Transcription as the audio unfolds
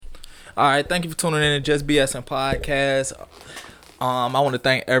All right, thank you for tuning in to Just BSN podcast. I want to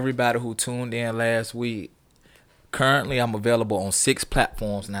thank everybody who tuned in last week. Currently, I'm available on 6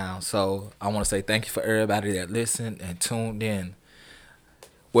 platforms now, so I want to say thank you for everybody that listened and tuned in.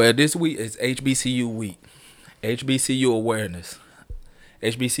 Well, this week is HBCU week. HBCU awareness.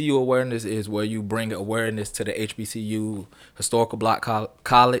 HBCU awareness is where you bring awareness to the HBCU historical block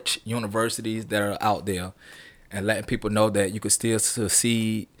college universities that are out there, and letting people know that you could still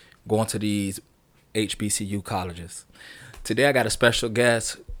succeed going to these HBCU colleges. Today I got a special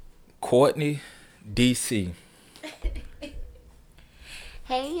guest, Courtney DC.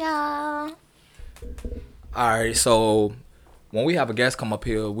 Hey y'all. All right, so when we have a guest come up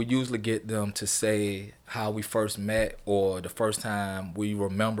here, we usually get them to say how we first met or the first time we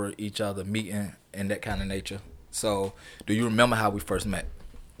remember each other meeting and that kind of nature. So, do you remember how we first met?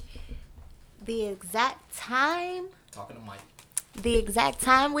 The exact time? Talking to Mike. The exact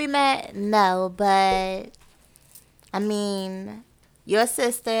time we met? No, but I mean, your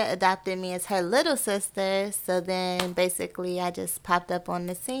sister adopted me as her little sister, so then basically I just popped up on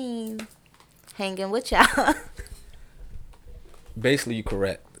the scene hanging with y'all. Basically, you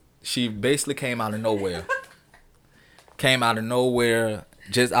correct. She basically came out of nowhere. Came out of nowhere,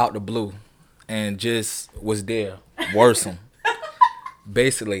 just out the blue, and just was there. Worrisome.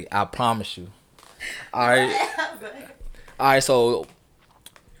 Basically, I promise you. All right. All right. So,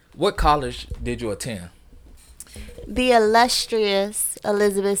 what college did you attend? The illustrious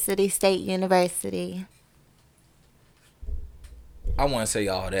Elizabeth City State University. I want to say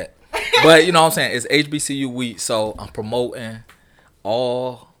all that, but you know what I'm saying. It's HBCU week, so I'm promoting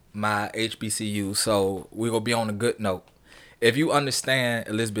all my HBCU. So we're gonna be on a good note. If you understand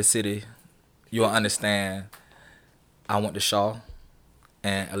Elizabeth City, you'll understand I went to Shaw,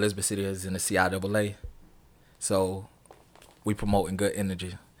 and Elizabeth City is in the CIAA. So we promoting good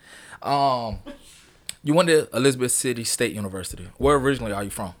energy. You went to Elizabeth City State University. Where originally are you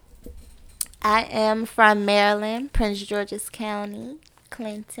from? I am from Maryland, Prince George's County,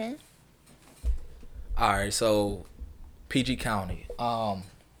 Clinton. All right, so PG County.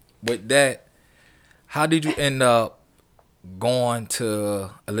 With that, how did you end up going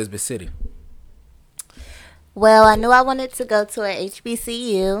to Elizabeth City? Well, I knew I wanted to go to a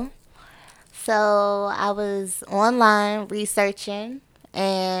HBCU, so I was online researching,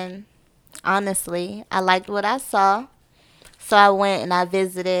 and honestly, I liked what I saw. So I went and I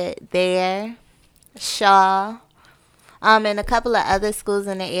visited there, Shaw, and a couple of other schools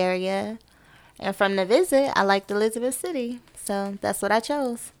in the area. And from the visit, I liked Elizabeth City, so that's what I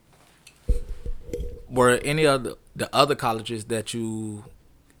chose. Were any of the other colleges that you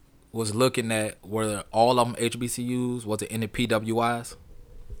was looking at, were all of them HBCUs? Was it any PWIs?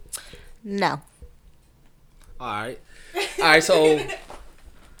 No. All right. All right, so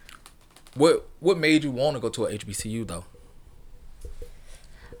what made you want to go to a HBCU though?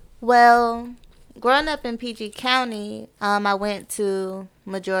 Well, growing up in PG County, I went to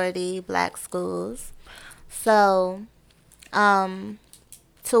majority black schools. So,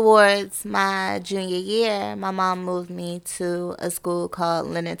 towards my junior year, my mom moved me to a school called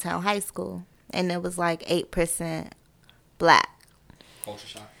Leonardtown High School, and it was like 8% black. Culture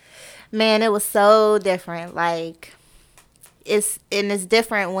shock. Man, it was so different. Like, it's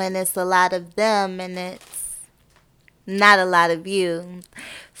different when it's a lot of them and it's not a lot of you.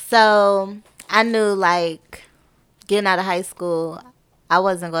 So I knew, like, getting out of high school, I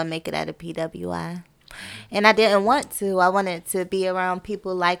wasn't going to make it at a PWI. And I didn't want to. I wanted to be around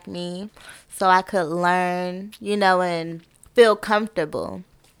people like me so I could learn, and feel comfortable.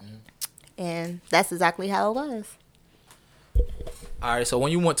 And that's exactly how it was. All right, so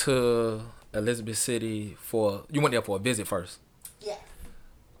when you went to Elizabeth City you went there for a visit first. Yeah.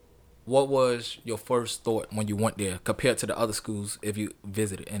 What was your first thought when you went there compared to the other schools if you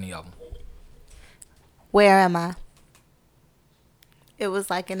visited any of them? Where am I? It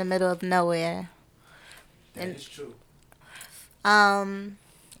was like in the middle of nowhere. That is true. And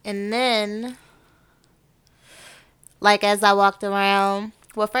then, like, as I walked around,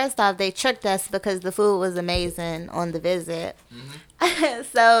 well, first off, they tricked us because the food was amazing on the visit. Mm-hmm.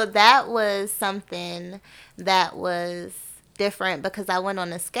 So that was something that was different because I went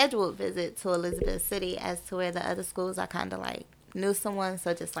on a scheduled visit to Elizabeth City as to where the other schools I kind of, like, knew someone,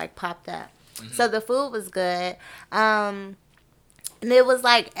 so just, like, popped up. Mm-hmm. So the food was good. And it was,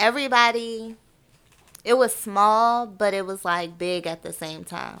 like, everybody... It was small, but it was, like, big at the same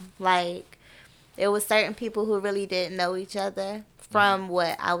time. Like, it was certain people who really didn't know each other from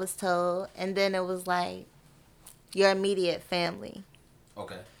what I was told. And then it was, like, your immediate family.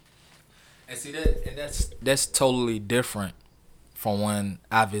 Okay. And see, that's totally different from when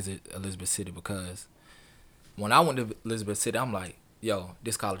I visit Elizabeth City, because when I went to Elizabeth City, I'm like, yo,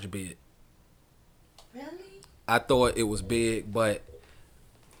 this college is big. Really? I thought it was big, but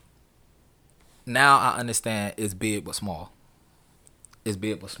now I understand it's big but small. It's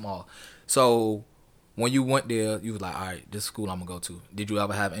big but small. So when you went there, you was like, all right, this school I'm gonna go to. Did you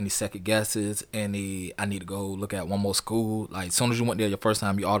ever have any second guesses? Any, I need to go look at one more school? Like, as soon as you went there your first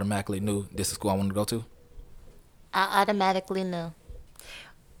time, you automatically knew this is the school I wanted to go to? I automatically knew.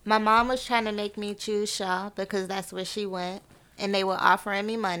 My mom was trying to make me choose Shaw because that's where she went, and they were offering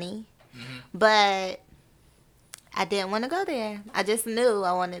me money. Mm-hmm. But I didn't want to go there. I just knew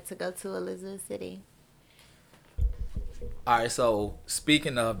I wanted to go to Elizabeth City. All right, so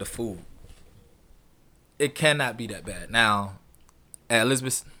speaking of the food, it cannot be that bad. Now, at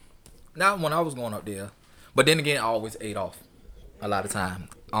Elizabeth, not when I was going up there, but then again, I always ate off a lot of time.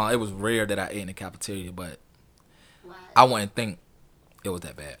 It was rare that I ate in the cafeteria, but I wouldn't think it was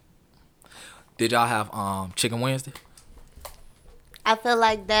that bad. Did y'all have Chicken Wednesday? I feel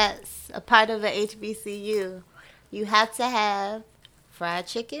like that's a part of the HBCU. You have to have fried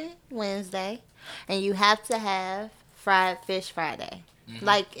chicken Wednesday, and you have to have fried fish Friday. Mm-hmm.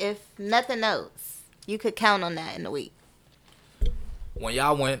 Like, if nothing else, you could count on that in the week. When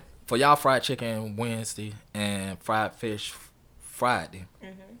y'all went for y'all fried chicken Wednesday and fried fish Friday,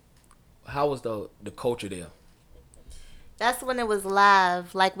 how was the culture there? That's when it was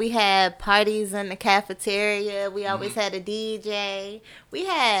live. Like, we had parties in the cafeteria. We always had a DJ. We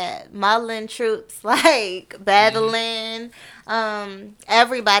had modeling troops, like, battling.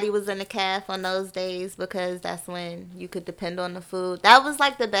 Everybody was in the caf on those days because that's when you could depend on the food. That was,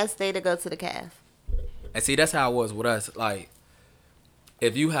 like, the best day to go to the caf. And see, that's how it was with us. Like,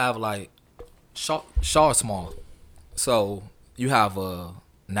 if you have, like, Shaw is small. So, you have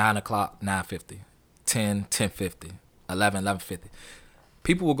 9 o'clock, 9:50, 10, 10:50. 11:50.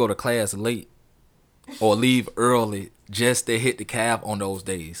 People will go to class late or leave early just to hit the caf on those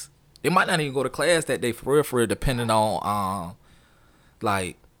days. They might not even go to class that day for real, depending on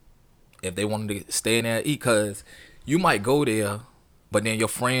like if they wanted to stay in there and eat. Cause you might go there, but then your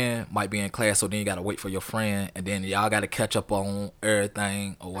friend might be in class, so then you gotta wait for your friend, and then y'all gotta catch up on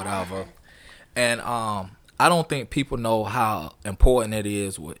everything or whatever. And I don't think people know how important it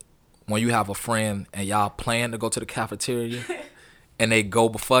is when you have a friend and y'all plan to go to the cafeteria and they go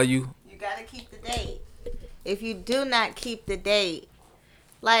before you. You gotta keep the date. If you do not keep the date,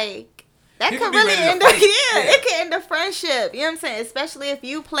 like, that People could really end up, yeah, it could end a friendship. You know what I'm saying? Especially if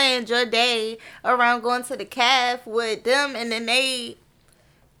you planned your day around going to the caf with them and then they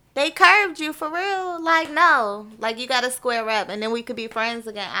curved you for real. Like, no. Like, you gotta square up and then we could be friends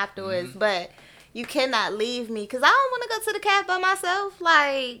again afterwards. Mm-hmm. But you cannot leave me because I don't want to go to the caf by myself.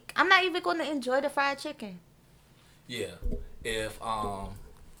 Like, I'm not even going to enjoy the fried chicken. Yeah. If I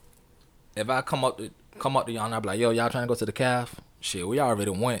come up to y'all and I be like, yo, y'all trying to go to the caf? Shit, we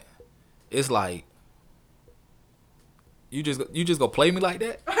already went. It's like you just go play me like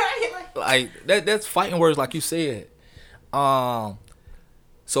that? Like that's fighting words, like you said. So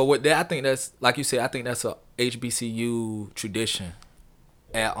with that, I think that's, like you said, I think that's a HBCU tradition.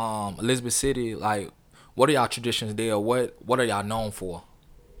 At Elizabeth City, like, what are y'all traditions there? What are y'all known for?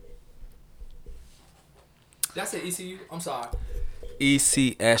 Did I say ECU? I'm sorry.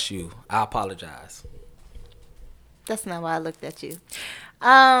 ECSU. I apologize. That's not why I looked at you.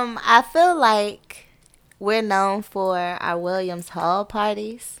 I feel like we're known for our Williams Hall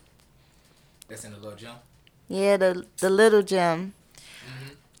parties. That's in the little gym? Yeah, the little gym.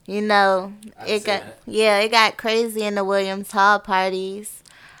 Mm-hmm. You know, it got crazy in the Williams Hall parties.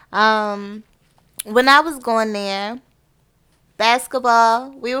 When I was going there,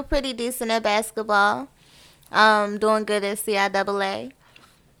 basketball, we were pretty decent at basketball. Doing good at CIAA.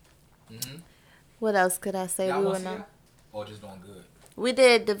 Mm-hmm. What else could I say? Y'all we were known? Or just doing good? We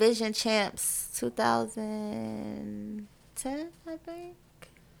did division champs 2010, I think.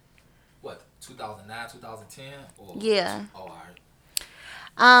 What, 2009, 2010? Or yeah. Oh, all right.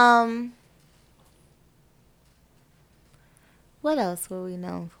 What else were we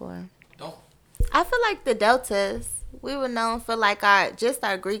known for? I feel like the Deltas, we were known for like our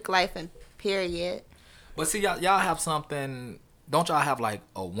Greek life and period. But see, y'all have something. Don't y'all have like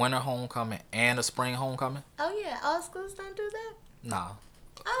a winter homecoming and a spring homecoming? Oh yeah, all schools don't do that. Nah.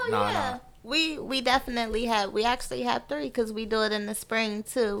 Oh yeah. We definitely have. We actually have 3 because we do it in the spring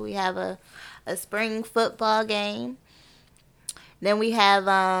too. We have a spring football game. Then we have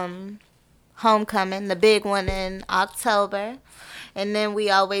homecoming, the big one in October. And then we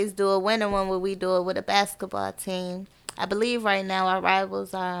always do a winter one where we do it with a basketball team. I believe right now our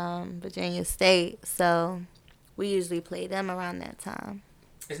rivals are Virginia State. So we usually play them around that time.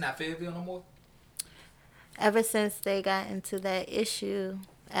 It's not Fayetteville no more? Ever since they got into that issue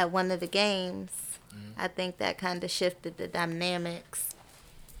at one of the games, I think that kind of shifted the dynamics.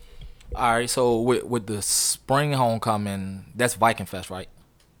 All right, so with the spring homecoming, that's Viking Fest, right?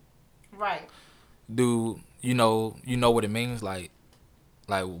 Right. Do you know what it means? Like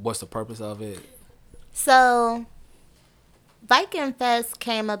what's the purpose of it? So, Viking Fest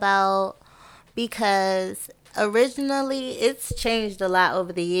came about because originally it's changed a lot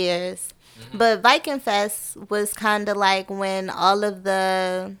over the years. But Viking Fest was kind of like when all of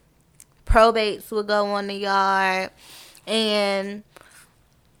the probates would go on the yard, and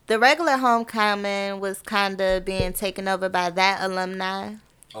the regular homecoming was kind of being taken over by that alumni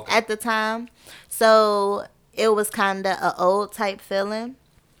at the time. So it was kind of an old type feeling.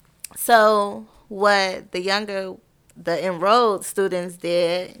 So what the enrolled students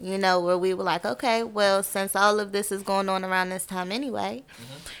did, where we were like, okay, well, since all of this is going on around this time anyway, you know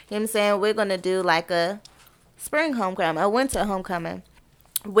what I'm saying, we're going to do like a spring homecoming, a winter homecoming,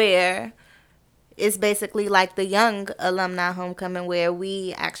 where it's basically like the young alumni homecoming, where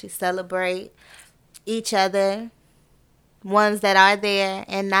we actually celebrate each other, ones that are there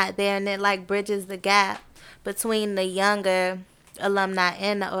and not there, and it like bridges the gap between the younger alumni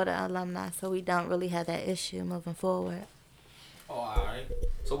and the older alumni, so we don't really have that issue moving forward. Oh, all right.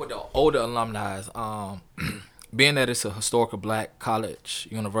 So with the older alumni, being that it's a historical black college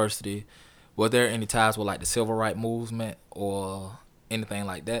university, were there any ties with like the civil rights movement or anything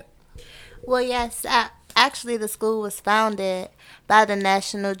like that? Well, yes. Actually, the school was founded by the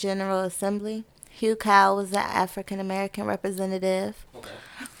National General Assembly. Hugh Cowell was the African American representative. Okay.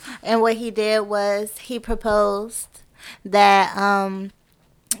 And what he did was he proposed that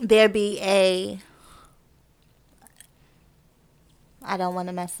there be I don't want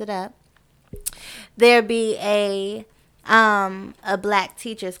to mess it up. There be a black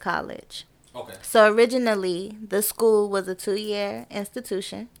teachers college. Okay. So originally, the school was a 2-year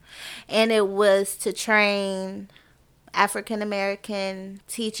institution, and it was to train African American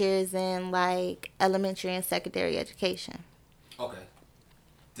teachers in like elementary and secondary education. Okay.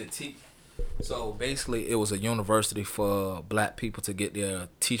 So basically, it was a university for black people to get their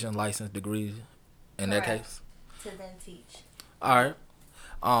teaching license degree. In Correct. That case, to then teach. All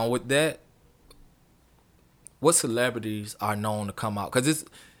right. With that, what celebrities are known to come out? Because it's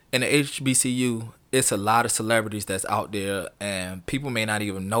in the HBCU, it's a lot of celebrities that's out there, and people may not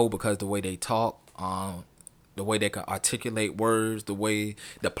even know because the way they talk, the way they can articulate words, the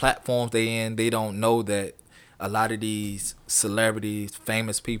platforms they in, they don't know that a lot of these celebrities,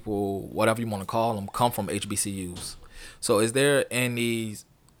 famous people, whatever you want to call them, come from HBCUs. So is there any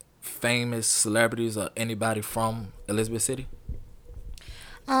famous celebrities or anybody from Elizabeth City?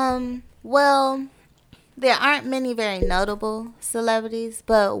 Well, there aren't many very notable celebrities,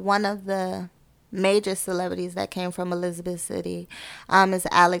 but one of the major celebrities that came from Elizabeth City is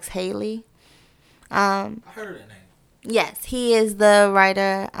Alex Haley. I heard that name. Yes, he is the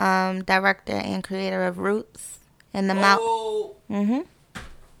writer, director, and creator of Roots and the Mount.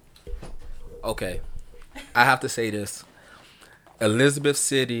 Okay, I have to say this: Elizabeth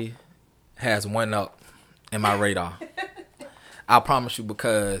City has went up in my radar. I promise you,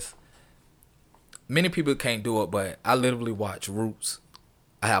 because many people can't do it, but I literally watch Roots.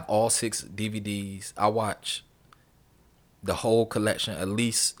 I have all 6 DVDs. I watch the whole collection at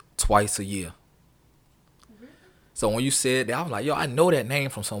least twice a year. So when you said that, I was like, yo, I know that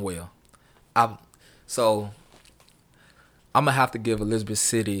name from somewhere. So I'm going to have to give Elizabeth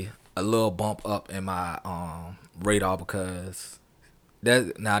City a little bump up in my radar, because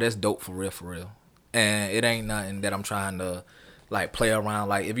that's dope for real. And it ain't nothing that I'm trying to like play around.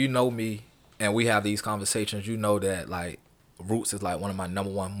 Like, if you know me and we have these conversations, you know that like Roots is like one of my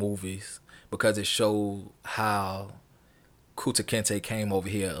number 1 movies, because it showed how Kunta Kinte came over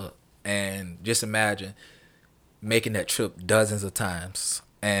here. And just imagine making that trip dozens of times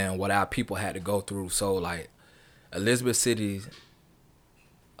and what our people had to go through. So like Elizabeth City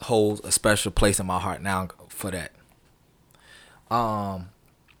holds a special place in my heart now for that.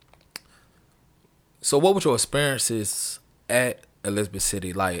 So what were your experiences at Elizabeth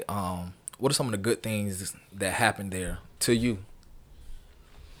City? Like, what are some of the good things that happened there to you?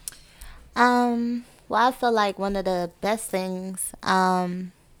 Well, I feel like one of the best things,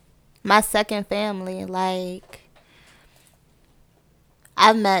 my second family, like,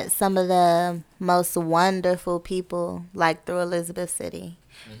 I've met some of the most wonderful people, like, through Elizabeth City.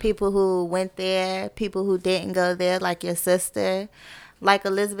 Mm-hmm. People who went there, people who didn't go there, like your sister. Like,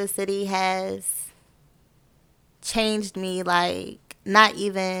 Elizabeth City has changed me, like, not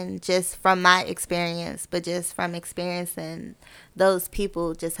even just from my experience, but just from experiencing those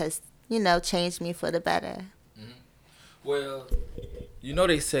people just has, changed me for the better. Mm-hmm. Well,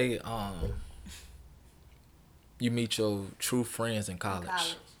 they say you meet your true friends in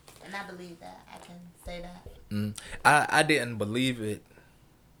college. And I believe that. I can say that. I didn't believe it.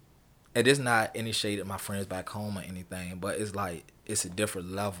 And it's not any shade at my friends back home or anything, but it's like it's a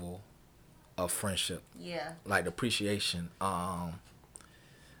different level of friendship. Yeah. Like appreciation.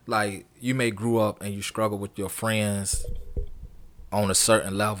 Like you may grew up and you struggle with your friends on a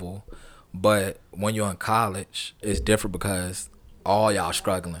certain level, but when you're in college, it's different because all y'all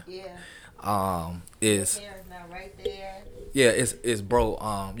struggling. Yeah. Is Your parents not right there. yeah, it's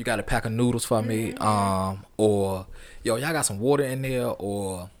bro. You got a pack of noodles for me. Or yo, y'all got some water in there,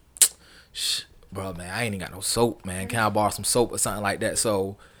 or bro, man, I ain't even got no soap, man. Can I borrow some soap or something like that?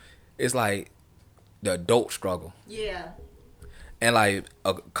 So it's like the adult struggle. Yeah. And like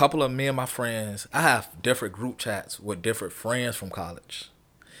a couple of me and my friends, I have different group chats with different friends from college.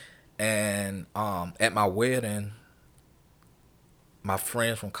 And at my wedding, my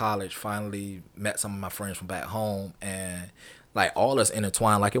friends from college finally met some of my friends from back home, and like all us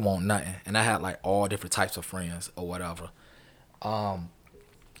intertwined like it won't nothing. And I had like all different types of friends or whatever.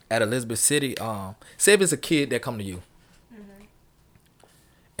 At Elizabeth City, say if it's a kid that come to you,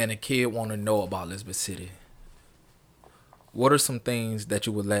 and the kid want to know about Elizabeth City, what are some things that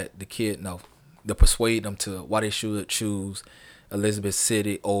you would let the kid know to persuade them to why they should choose Elizabeth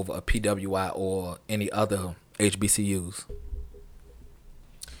City over a PWI or any other HBCUs?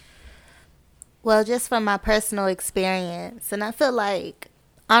 Well, just from my personal experience, and I feel like,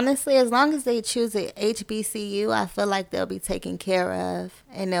 honestly, as long as they choose a HBCU, I feel like they'll be taken care of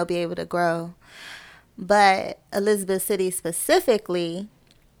and they'll be able to grow. But Elizabeth City specifically,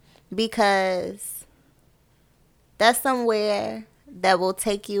 because that's somewhere that will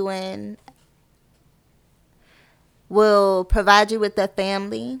take you in, will provide you with a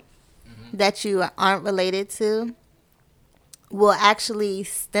family that you aren't related to, will actually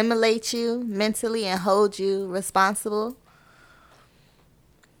stimulate you mentally and hold you responsible.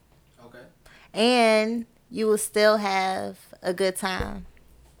 Okay. And you will still have a good time.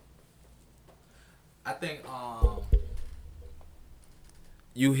 I think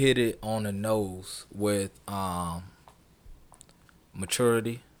you hit it on the nose with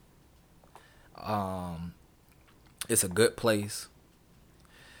maturity. It's a good place.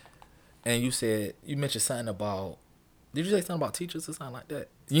 And you mentioned something about, did you say something about teachers or something like that?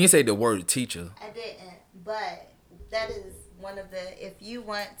 You didn't say the word teacher. I didn't, but that is one of the, if you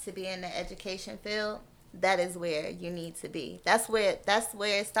want to be in the education field, that is where you need to be. That's where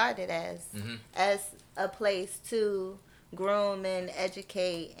it started as a place to groom and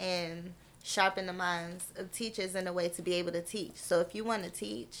educate and sharpen the minds of teachers in a way to be able to teach. So if you want to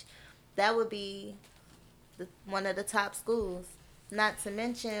teach, that would be one of the top schools. Not to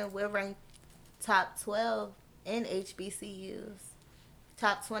mention, we're ranked top 12 in HBCUs,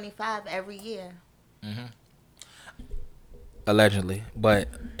 top 25 every year. Allegedly, but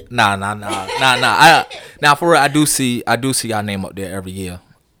nah. Now for real, I do see y'all name up there every year.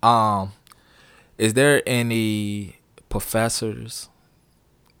 Is there any professors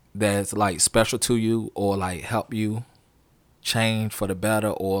that's like special to you or like help you change for the better,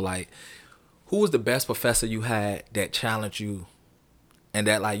 or like who was the best professor you had that challenged you and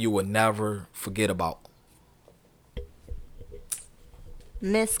that like you would never forget about?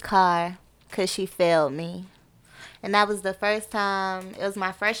 Miss Carr, because she failed me. And that was the first time, it was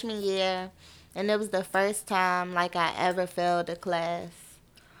my freshman year, and it was the first time like I ever failed a class.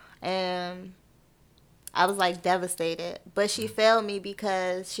 And I was like devastated. But she failed me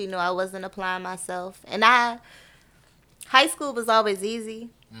because she knew I wasn't applying myself. And high school was always easy.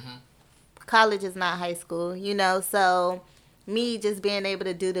 College is not high school, so me just being able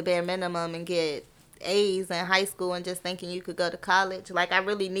to do the bare minimum and get A's in high school and just thinking you could go to college, like I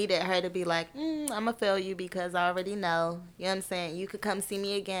really needed her to be like, I'm gonna fail you because I already know, you know what I'm saying, you could come see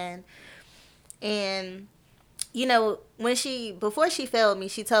me again. And before she failed me,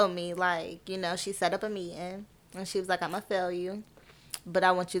 she told me, like, she set up a meeting and she was like, I'm gonna fail you, but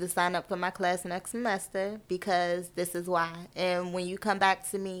I want you to sign up for my class next semester because this is why. And when you come back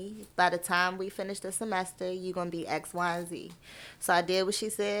to me, by the time we finish the semester, you're going to be X, Y, and Z. So I did what she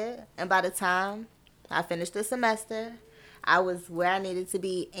said. And by the time I finished the semester, I was where I needed to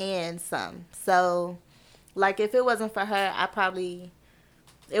be and some. So, like, if it wasn't for her,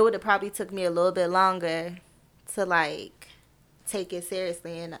 it would have probably took me a little bit longer to, like, take it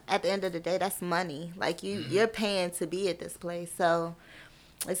seriously. And at the end of the day, that's money. Like, you're paying to be at this place. So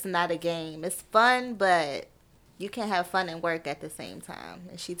it's not a game. It's fun, but You can have fun and work at the same time,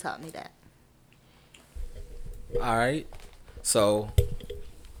 and she taught me that. All right. So,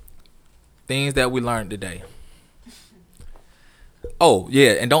 things that we learned today. Oh,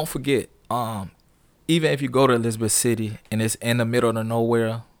 yeah, and don't forget, even if you go to Elizabeth City and it's in the middle of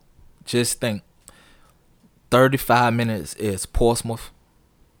nowhere, just think 35 minutes is Portsmouth.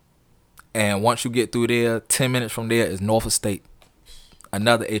 And once you get through there, 10 minutes from there is Norfolk State,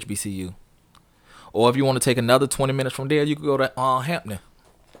 another HBCU. Or if you want to take another 20 minutes from there, you could go to Hampton,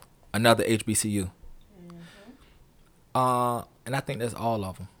 another HBCU. And I think that's all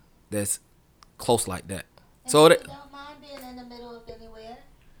of them that's close like that. And So if that, you don't mind being in the middle of anywhere,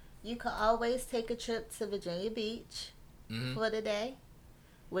 you could always take a trip to Virginia Beach for the day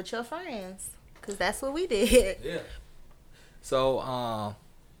with your friends, because that's what we did. yeah. So I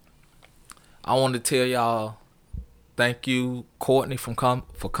want to tell y'all, thank you, Courtney, for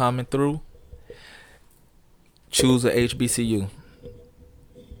coming through. Choose a HBCU.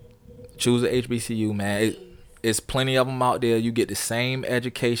 Choose a HBCU, man. It's plenty of them out there. You get the same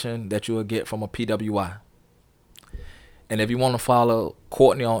education that you will get from a PWI. And if you want to follow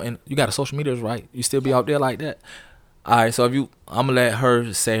Courtney on, you got a social medias, right? You still be out there like that? All right, so I'm gonna let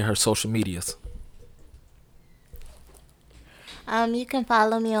her say her social medias. You can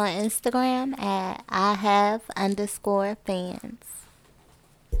follow me on Instagram at IHave_fans.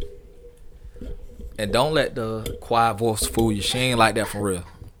 And don't let the quiet voice fool you. She ain't like that for real.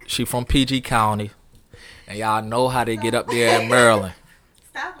 She from PG County. And y'all know how they get up there in Maryland.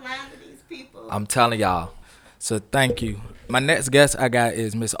 Stop lying to these people. I'm telling y'all. So thank you. My next guest I got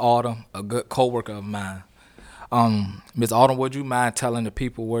is Miss Autumn, a good co-worker of mine. Miss Autumn, would you mind telling the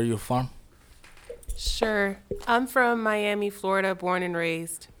people where you're from? Sure. I'm from Miami, Florida, born and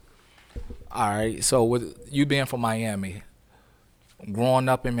raised. All right. So with you being from Miami, growing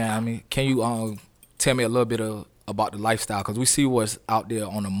up in Miami, can you tell me a little bit about the lifestyle? Because we see what's out there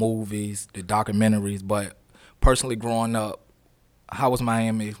on the movies, the documentaries, but personally growing up, how was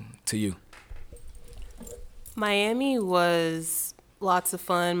Miami to you? Miami was lots of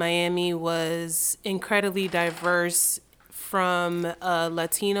fun. Miami was incredibly diverse from a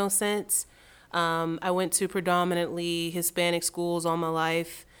Latino sense. I went to predominantly Hispanic schools all my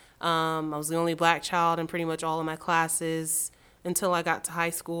life. I was the only black child in pretty much all of my classes until I got to high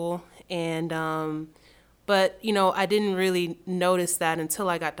school. And but, you know, I didn't really notice that until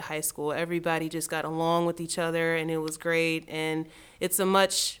I got to high school. Everybody just got along with each other, and it was great. And it's a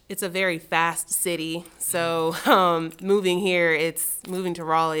very fast city. So moving to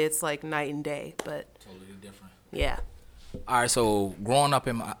Raleigh, it's like night and day. But Totally different. yeah. All right, so growing up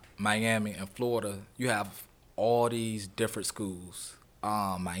in Miami and Florida, you have all these different schools.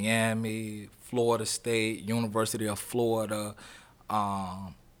 Miami, Florida State, University of Florida.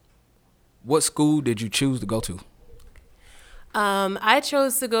 What school did you choose to go to? I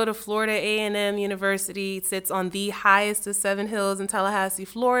chose to go to Florida A&M University. It sits on the highest of 7 hills in Tallahassee,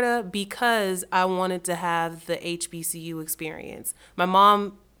 Florida, because I wanted to have the HBCU experience. My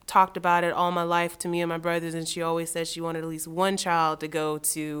mom talked about it all my life to me and my brothers, and she always said she wanted at least one child to go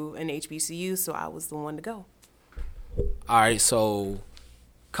to an HBCU, so I was the one to go. All right, so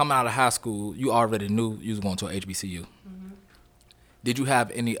coming out of high school, you already knew you was going to a HBCU. Mm-hmm. Did you have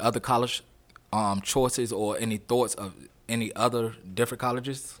any other college choices or any thoughts of any other different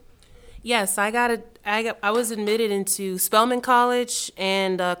colleges? Yes, I was admitted into Spelman College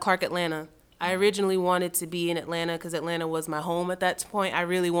and Clark Atlanta. I originally wanted to be in Atlanta because Atlanta was my home at that point. I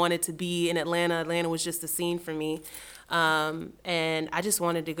really wanted to be in Atlanta. Atlanta was just a scene for me. And I just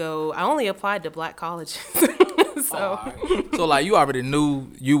wanted to go. I only applied to black colleges. So like you already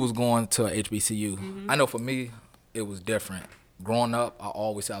knew you was going to a HBCU. Mm-hmm. I know for me, it was different. Growing up, I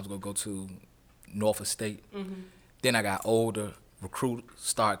always said I was going to go to Norfolk State. Mm-hmm. Then I got older. Recruits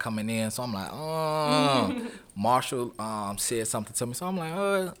started coming in. So I'm like, Marshall said something to me. So I'm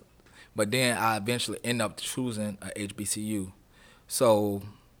like, But then I eventually end up choosing a HBCU. So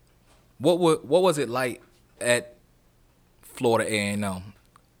what was it like at Florida A&M?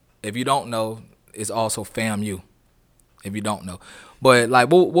 If you don't know, it's also FAMU. If you don't know, but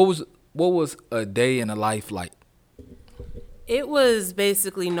like, what was a day in a life like? It was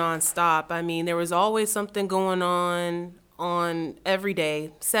basically nonstop. I mean, there was always something going on every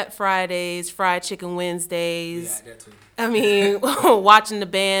day. Set Fridays, fried chicken Wednesdays. Yeah, that too. I mean, watching the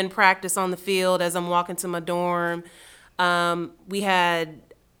band practice on the field as I'm walking to my dorm. We had,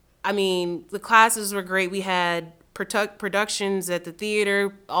 the classes were great. We had productions at the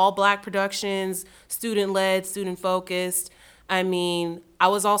theater, all black productions, student-led, student-focused. I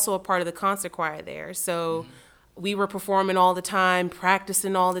was also a part of the concert choir there. So we were performing all the time,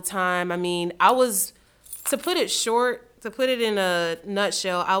 practicing all the time. I was to put it short, to put it in a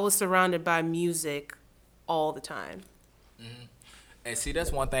nutshell, I was surrounded by music all the time. And see,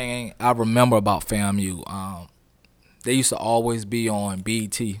 that's one thing I remember about FAMU. They used to always be on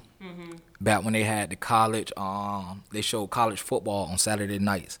BET. Back when they had the college, they showed college football on Saturday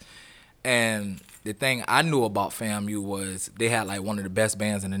nights. And the thing I knew about FAMU was they had like one of the best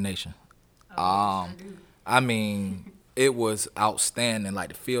bands in the nation. I mean, it was outstanding. Like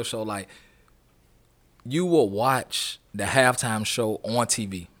the field show, like you will watch the halftime show on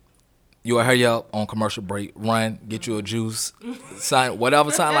TV. You will hurry up on commercial break, run, get you a juice, sign,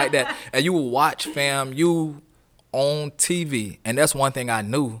 whatever, something like that, and you will watch FAMU on TV. And that's one thing I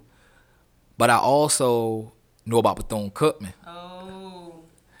knew. But I also knew about Bethune-Cookman.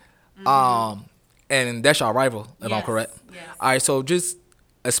 And that's your rival, if I'm correct. Yes. All right, so just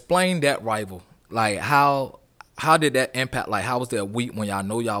explain that rival. Like how did that impact? Like how was that week when y'all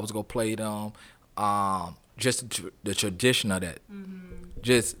know y'all was gonna play them? Just the tradition of that.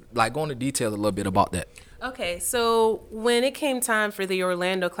 Just like go into detail a little bit about that. Okay, so when it came time for the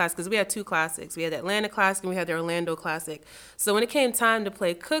Orlando Classic, because we had two classics, we had the Atlanta Classic and we had the Orlando Classic. So when it came time to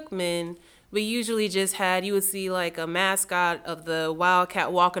play Cookman, we usually just had, you would see like a mascot of the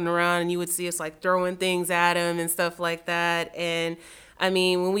Wildcat walking around and you would see us like throwing things at him and stuff like that. And I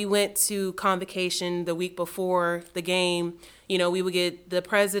mean, when we went to convocation the week before the game, you know, we would get the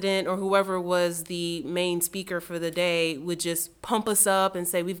president or whoever was the main speaker for the day would just pump us up and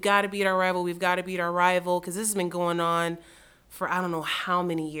say, we've got to beat our rival. We've got to beat our rival. Because this has been going on for I don't know how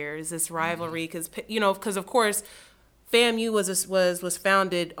many years, this rivalry. Because, you know, because of course, FAMU was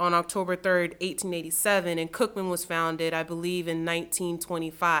founded on October 3rd, 1887, and Cookman was founded, I believe, in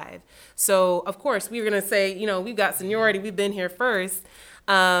 1925. So, of course, we were going to say, you know, we've got seniority. We've been here first.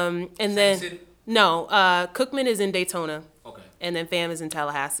 And then, city? no, Cookman is in Daytona. Okay. And then FAM is in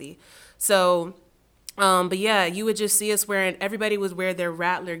Tallahassee. So, but yeah, you would just see us everybody was wearing their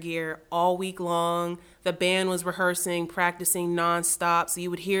Rattler gear all week long. The band was rehearsing, practicing nonstop. So you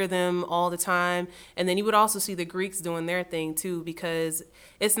would hear them all the time. And then you would also see the Greeks doing their thing too, because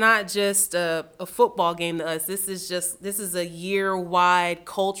it's not just a football game to us. This is a year-wide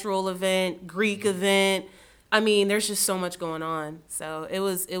cultural event, Greek event. I mean, there's just so much going on. So and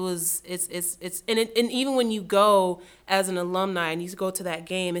even when you go as an alumni and you go to that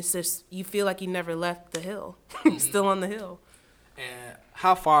game, it's just, you feel like you never left the hill, still on the hill. And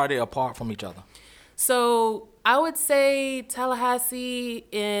how far are they apart from each other? So I would say Tallahassee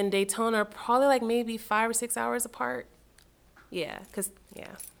and Daytona are probably like maybe 5 or 6 hours apart. Yeah, yeah.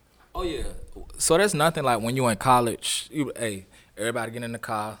 Oh yeah. So that's nothing like when you in college. Everybody get in the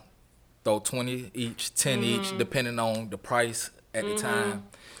car, throw 20 each, 10 each, depending on the price at the time.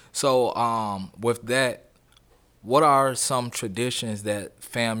 So with that, what are some traditions that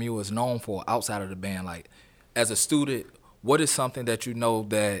FAMU is known for outside of the band? Like as a student, what is something that you know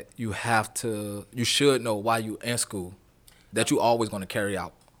that you should know while you're in school that you always going to carry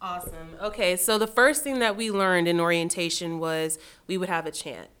out? Awesome. Okay, so the first thing that we learned in orientation was we would have a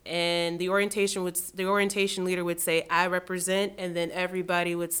chant, and the orientation leader would say, "I represent," and then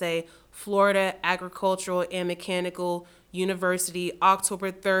everybody would say, "Florida Agricultural and Mechanical University,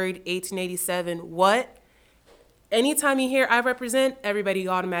 October 3rd, 1887." What? Anytime you hear "I represent," everybody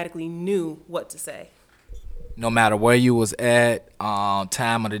automatically knew what to say. No matter where you was at,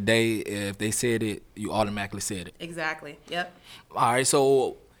 time of the day, if they said it, you automatically said it. Exactly. Yep. All right,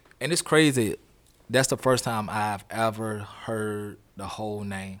 so, and it's crazy. That's the first time I've ever heard the whole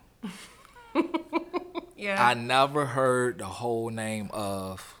name. Yeah. I never heard the whole name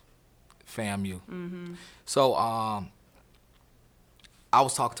of FAMU. So, I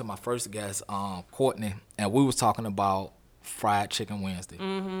was talking to my first guest, Courtney, and we was talking about Fried Chicken Wednesday.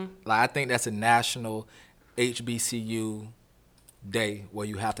 Like, I think that's a national HBCU day where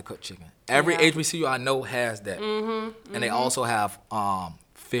you have to cook chicken. Every HBCU I know has that. And they also have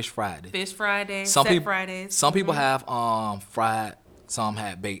Fish Friday. Fish Friday, Fridays. Some people have fried, some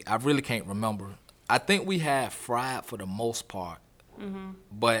had baked. I really can't remember. I think we had fried for the most part.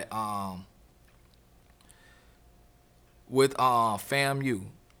 But with FAMU,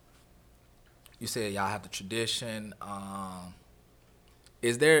 you said y'all have the tradition.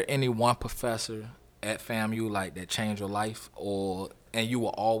 Is there any one professor at FAMU like that changed your life and you will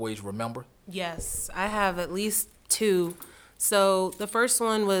always remember? Yes, I have at least two. So the first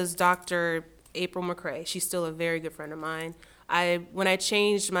one was Dr. April McCray. She's still a very good friend of mine. When I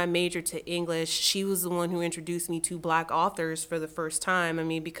changed my major to English, she was the one who introduced me to Black authors for the first time. I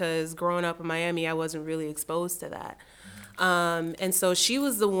mean, because growing up in Miami, I wasn't really exposed to that. And so she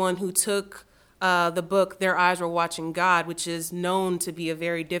was the one who took the book Their Eyes Were Watching God, which is known to be a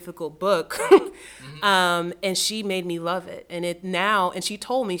very difficult book. And she made me love it. And she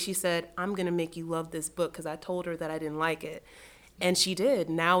told me, she said, I'm going to make you love this book, because I told her that I didn't like it. And she did.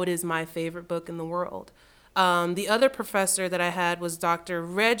 Now it is my favorite book in the world. The other professor that I had was Dr.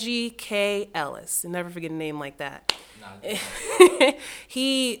 Reggie K. Ellis. I'll never forget a name like that.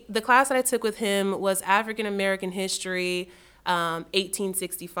 The class that I took with him was African American history,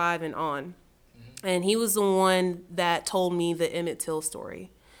 1865 and on. And he was the one that told me the Emmett Till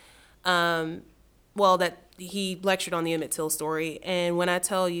story. That he lectured on the Emmett Till story. And when I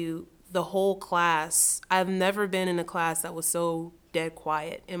tell you, the whole class, I've never been in a class that was so dead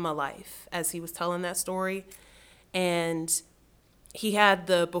quiet in my life as he was telling that story. And he had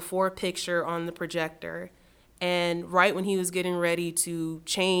the before picture on the projector. And right when he was getting ready to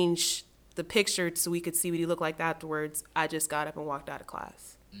change the picture so we could see what he looked like afterwards, I just got up and walked out of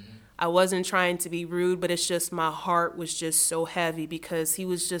class. I wasn't trying to be rude, but it's just my heart was just so heavy, because he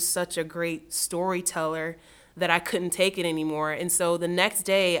was just such a great storyteller that I couldn't take it anymore. And so the next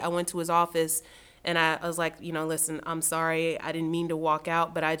day I went to his office and I was like, listen, I'm sorry. I didn't mean to walk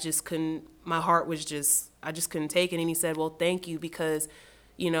out, but I just couldn't, my heart was just, I just couldn't take it. And he said, well, thank you, because,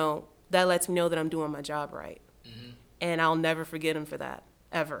 that lets me know that I'm doing my job right. And I'll never forget him for that,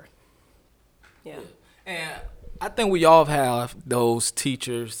 ever. Yeah. And I think we all have those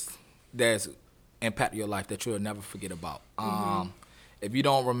teachers that's impacted your life that you'll never forget about. If you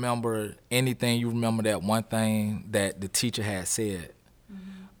don't remember anything, you remember that one thing that the teacher had said.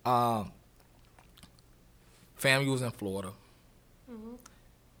 FAMU was in Florida.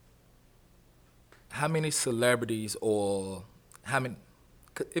 How many celebrities, or how many,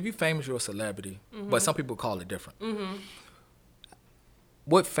 if you're famous, you're a celebrity, but some people call it different.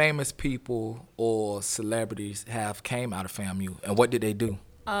 What famous people or celebrities have came out of FAMU, and what did they do?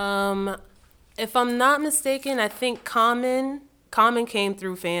 If I'm not mistaken, I think Common came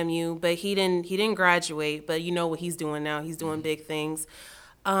through FAMU, but he didn't graduate. But you know what he's doing now? He's doing big things.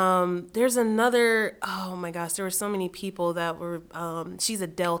 There's another. Oh my gosh, there were so many people that were. She's a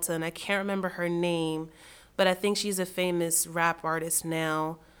Delta, and I can't remember her name, but I think she's a famous rap artist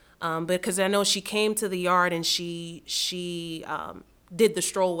now. Because I know she came to the Yard and she did the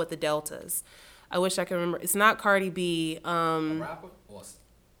stroll with the Deltas. I wish I could remember. It's not Cardi B. A rapper?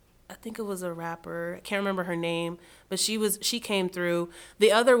 I think it was a rapper. I can't remember her name, but she came through.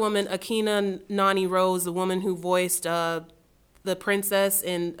 The other woman, Akina Nani Rose, the woman who voiced the princess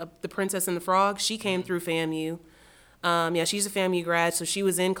in The Princess and the Frog, she came through FAMU. She's a FAMU grad, so she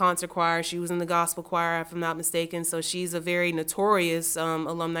was in concert choir. She was in the gospel choir, if I'm not mistaken. So she's a very notorious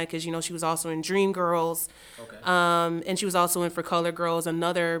alumni, because she was also in Dreamgirls, and she was also in For Color Girls,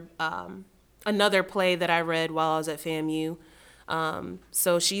 another play that I read while I was at FAMU.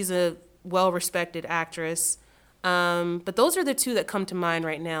 So she's a well-respected actress. But those are the two that come to mind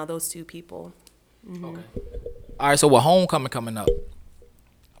right now, those two people. Okay. All right, so with homecoming coming up,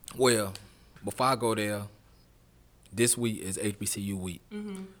 well, before I go there, this week is HBCU week.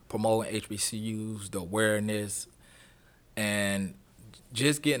 Promoting HBCUs, the awareness, and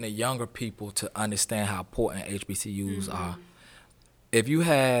just getting the younger people to understand how important HBCUs are. If you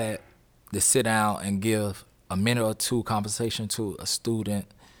had to sit down and give a minute or two conversation to a student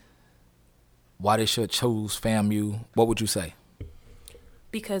why they should choose FAMU, what would you say?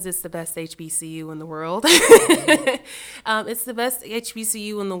 Because it's the best HBCU in the world. It's the best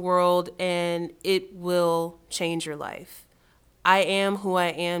HBCU in the world, and it will change your life. I am who I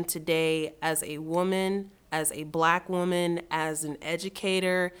am today as a woman, as a Black woman, as an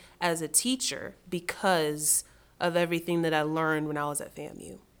educator, as a teacher, because of everything that I learned when I was at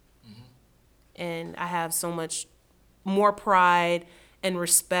FAMU. And I have so much more pride and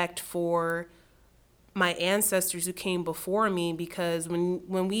respect for my ancestors who came before me, because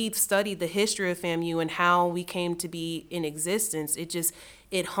when we studied the history of FAMU and how we came to be in existence,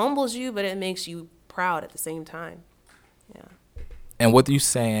 it humbles you, but it makes you proud at the same time. Yeah. And what you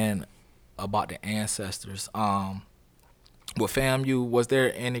saying about the ancestors, with FAMU, was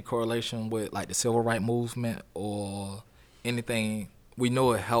there any correlation with like the civil rights movement or anything? We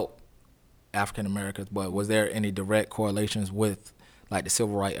know it helped African Americans, but was there any direct correlations with like the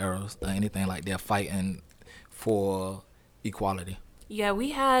civil rights era or anything like that, fighting for equality? Yeah,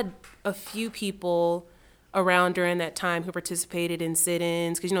 we had a few people around during that time who participated in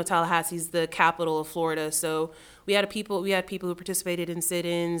sit-ins, because Tallahassee's the capital of Florida, so we had people who participated in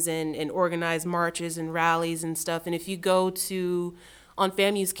sit-ins and organized marches and rallies and stuff. And if you go on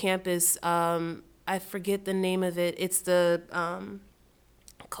FAMU's campus, I forget the name of it. It's either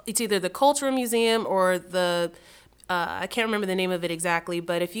the Cultural Museum or I can't remember the name of it exactly,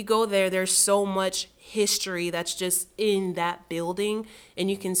 but if you go there, there's so much history that's just in that building,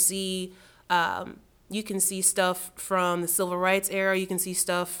 and you can see stuff from the civil rights era. You can see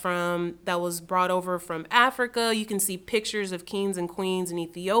stuff from that was brought over from Africa. You can see pictures of kings and queens in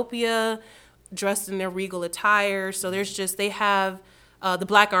Ethiopia dressed in their regal attire. So they have the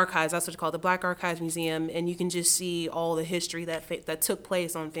Black Archives. That's what it's called, the Black Archives Museum, and you can just see all the history that took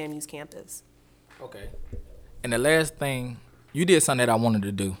place on FAMU's campus. Okay. And the last thing, you did something that I wanted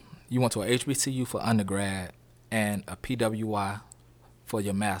to do. You went to a HBCU for undergrad and a PWI for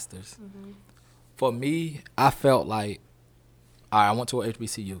your master's. Mm-hmm. For me, I felt like, all right, I went to a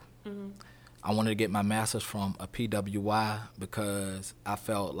HBCU. Mm-hmm. I wanted to get my master's from a PWI because I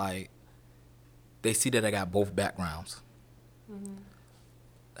felt like they see that I got both backgrounds. Mm-hmm.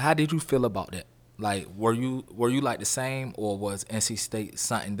 How did you feel about that? Like, were you like the same, or was NC State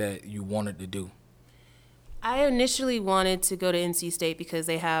something that you wanted to do? I initially wanted to go to NC State because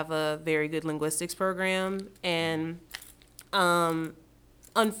they have a very good linguistics program, and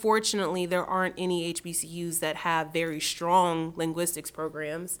unfortunately, there aren't any HBCUs that have very strong linguistics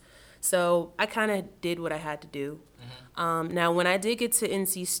programs. So I kind of did what I had to do. Mm-hmm. Now, when I did get to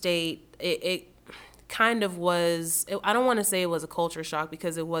NC State, it kind of was, I don't want to say it was a culture shock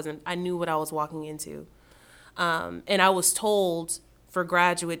because it wasn't. I knew what I was walking into. And I was told for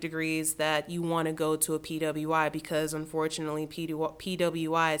graduate degrees that you want to go to a PWI because, unfortunately,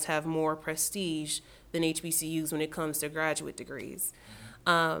 PWIs have more prestige than HBCUs when it comes to graduate degrees.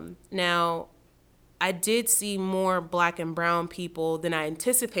 Now, I did see more Black and brown people than I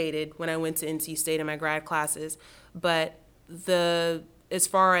anticipated when I went to NC State in my grad classes, but as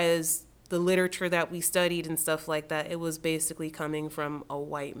far as the literature that we studied and stuff like that, it was basically coming from a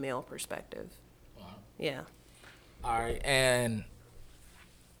white male perspective. Wow. Yeah. All right, and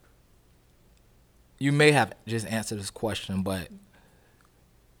you may have just answered this question, but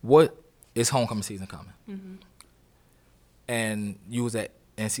what is homecoming season coming? Mm-hmm. And you was at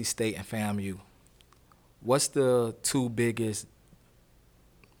NC State and FAMU. What's the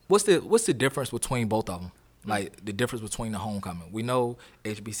difference between both of them? Like, the difference between the homecoming. We know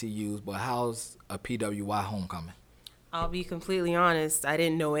HBCUs, but how's a PWI homecoming? I'll be completely honest. I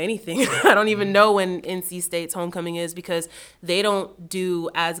didn't know anything. I don't even know when NC State's homecoming is because they don't do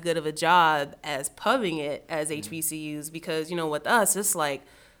as good of a job as pubbing it as HBCUs because, with us, it's like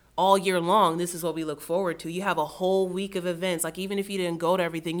all year long, this is what we look forward to. You have a whole week of events. Like, even if you didn't go to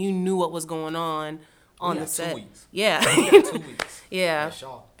everything, you knew what was going on the set. 2 weeks. Yeah. We got 2 weeks. Yeah.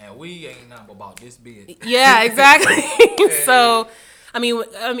 And we ain't nothing about this big. Yeah, exactly. So, I mean,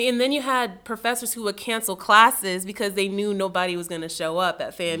 and then you had professors who would cancel classes because they knew nobody was going to show up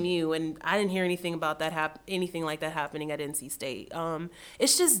at FAMU, and I didn't hear anything about that anything like that happening at NC State.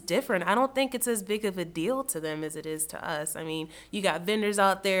 It's just different. I don't think it's as big of a deal to them as it is to us. I mean, you got vendors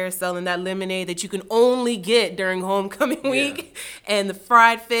out there selling that lemonade that you can only get during homecoming week, and the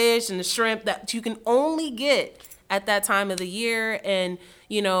fried fish and the shrimp that you can only get at that time of the year, and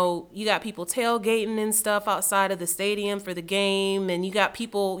you got people tailgating and stuff outside of the stadium for the game, and you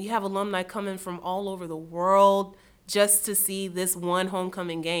have alumni coming from all over the world just to see this one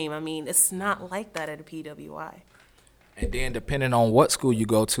homecoming game. I mean, it's not like that at a PWI. And then depending on what school you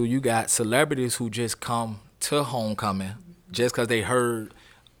go to, you got celebrities who just come to homecoming just because they heard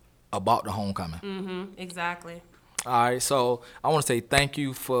about the homecoming. Mm-hmm, exactly. All right, so I want to say thank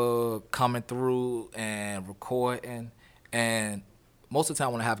you for coming through and recording. And most of the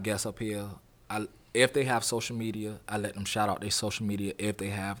time when I have guests up here, if they have social media, I let them shout out their social media if they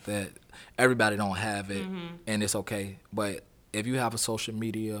have that. Everybody don't have it, and it's okay. But if you have a social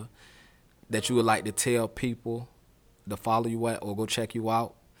media that you would like to tell people to follow you at or go check you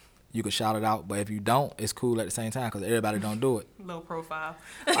out, you can shout it out. But if you don't, it's cool at the same time because everybody don't do it. Low profile.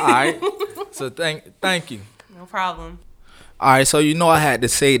 All right. So thank you. No problem. All right, so I had to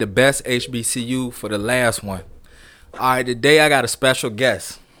say the best HBCU for the last one. All right, today I got a special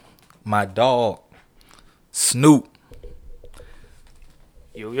guest, my dog, Snoop.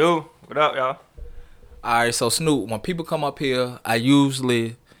 Yo, what up, y'all? All right, so Snoop, when people come up here, I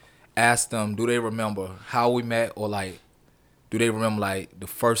usually ask them, do they remember how we met, or do they remember the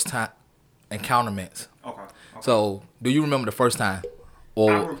first time encounterments? Okay. So, do you remember the first time?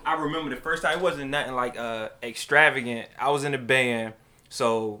 Or I remember the first time. It wasn't nothing extravagant. I was in the band,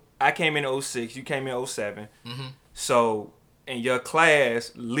 so I came in 06. You came in 07. Mm-hmm. So in your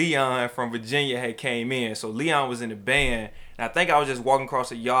class, Leon from Virginia had came in. So Leon was in the band, and I think I was just walking across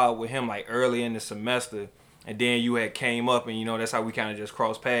the yard with him early in the semester, and then you had came up, and that's how we kind of just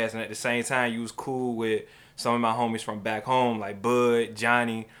crossed paths. And at the same time, you was cool with some of my homies from back home, like Bud,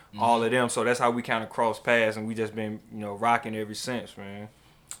 Johnny, all of them. So that's how we kind of crossed paths, and we just been, rocking ever since, man.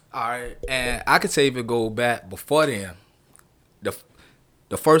 All right, and I could say even go back before then.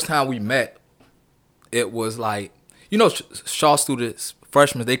 The first time we met, it was like, Shaw students,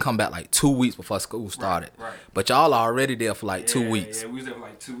 freshmen, they come back like 2 weeks before school started. Right. But y'all are already there for like 2 weeks. Yeah, we was there for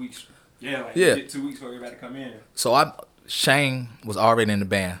like 2 weeks. Yeah, Yeah. 2 weeks for everybody to come in. So Shane was already in the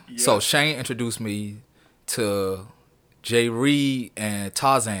band. Yeah. So Shane introduced me to Jay Reed and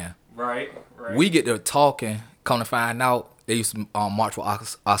Tarzan. Right. We get to talking, come to find out they used to march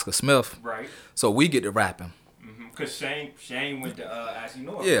with Oscar Smith. Right. So we get to rapping. Because Shane went to Ashley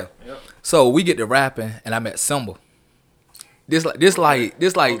North. Yeah. Yep. So we get to rapping, and I met Symbol. This like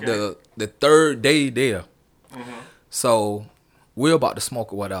Okay. the third day there. Mm-hmm. So we're about to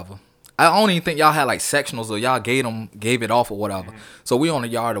smoke or whatever. I don't even think y'all had like sectionals or y'all gave it off or whatever. Mm-hmm. So we on the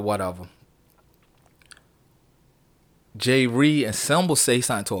yard or whatever. Jay Reed and Symbol say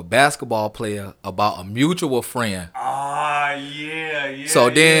something to a basketball player about a mutual friend. Ah, yeah. So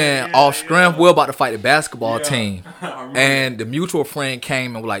then, off strength, we're about to fight the basketball Yeah. team. I remember And the mutual friend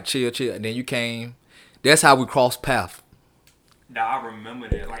came and was like, chill. And then you came. That's how we crossed paths. Nah, I remember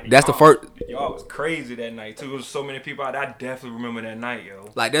that. Like, That's the y'all- first- Y'all was crazy that night, too. There was so many people out there. I definitely remember that night, yo.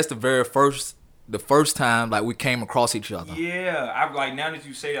 Like, that's the first time, like, we came across each other. Yeah. I like, now that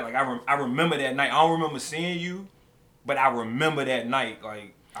you say that, like, I remember that night. I don't remember seeing you, but I remember that night.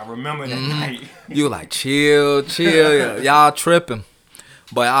 Like, I remember that night. You were like, chill. Y'all tripping.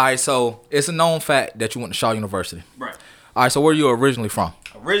 But, all right, so it's a known fact that you went to Shaw University. Right. All right, so where are you originally from?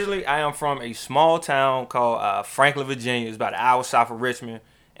 Originally, I am from a small town called Franklin, Virginia. It's about an hour south of Richmond,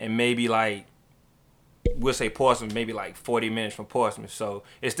 and maybe like, we'll say Portsmouth, maybe like 40 minutes from Portsmouth. So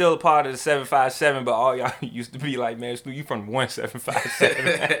it's still a part of the 757, but all y'all used to be like, man, Stu, you from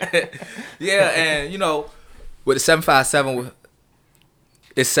 1757. Yeah, and, with the 757,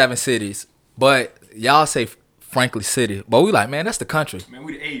 it's 7 cities. But y'all say Franklin City. But we like, man, that's the country. Man,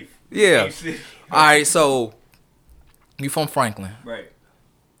 we the 8th. Yeah. 8th city. All right, so you from Franklin. Right.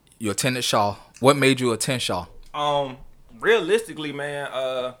 You attended Shaw. What made you attend Shaw? Realistically,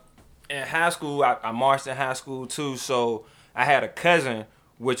 man, in high school, I marched in high school too. So I had a cousin,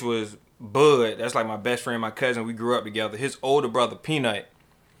 which was Bud. That's like my best friend, my cousin. We grew up together. His older brother, Peanut,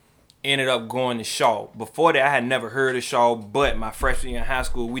 ended up going to Shaw. Before that, I had never heard of Shaw, but my freshman year in high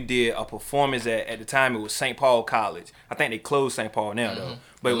school, we did a performance at the time, it was St. Paul College. I think they closed St. Paul now, though.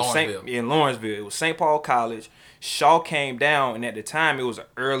 But it was in Lawrenceville. It was St. Paul College. Shaw came down, and at the time, it was an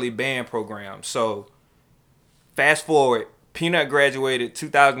early band program. So, fast forward, Peanut graduated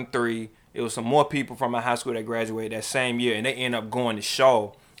 2003. It was some more people from my high school that graduated that same year, and they ended up going to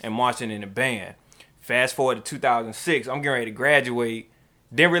Shaw and marching in the band. Fast forward to 2006, I'm getting ready to graduate.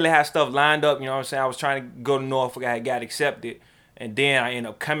 Didn't really have stuff lined up, you know what I'm saying? I was trying to go to Norfolk. I got accepted. And then I ended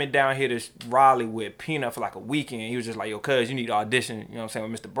up coming down here to Raleigh with Peanut for like a weekend. He was just like, yo, cuz, you need to audition, you know what I'm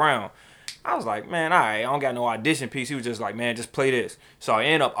saying, with Mr. Brown. I was like, man, all right, I don't got no audition piece. He was just like, man, just play this. So I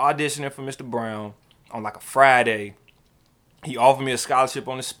ended up auditioning for Mr. Brown on like a Friday. He offered me a scholarship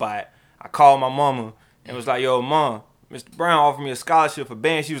on the spot. I called my mama and was like, yo, Mom, Mr. Brown offered me a scholarship for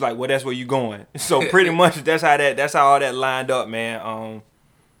band. She was like, well, that's where you going. So pretty much that's how all that lined up, man.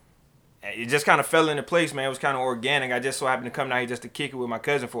 It just kind of fell into place, man. It was kind of organic. I just so happened to come down here just to kick it with my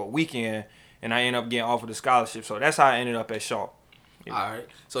cousin for a weekend, and I ended up getting offered a scholarship. So that's how I ended up at Shaw. Yeah. All right.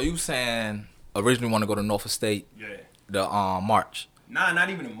 So you saying originally want to go to Norfolk State, Yeah. the March. Nah, not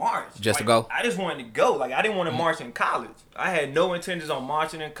even in March. Just to Like, go? I just wanted to go. Like, I didn't want to march in college. I had no intentions on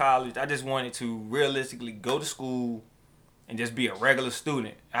marching in college. I just wanted to realistically go to school and just be a regular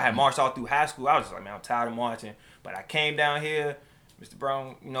student. I had marched all through high school. I was just like, man, I'm tired of marching. But I came down here. Mr.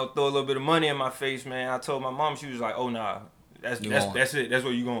 Brown, throw a little bit of money in my face, man. I told my mom, she was like, oh, nah, that's it. That's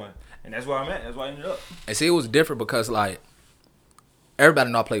where you going. And that's where I'm at. That's where I ended up. And see, it was different because, like, everybody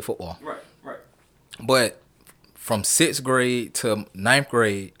know I played football. Right. But from 6th grade to 9th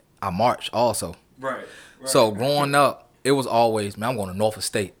grade, I marched also. Right. So growing up, it was always, man, I'm going to Norfolk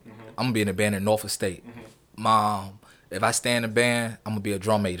State. I'm going to be in a band in Norfolk State. Mom, if I stay in the band, I'm going to be a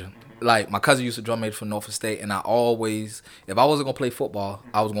drum major. Like, my cousin used to drum major for Norfolk State, and I always, if I wasn't going to play football,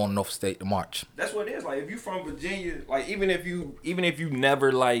 I was going to Norfolk State to march. That's what it is. Like, if you from Virginia, like, even if you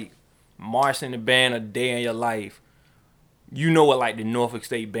never, like, marched in the band a day in your life, you know what, like, the Norfolk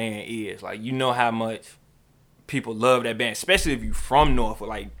State band is. Like, you know how much people love that band, especially if you from Norfolk.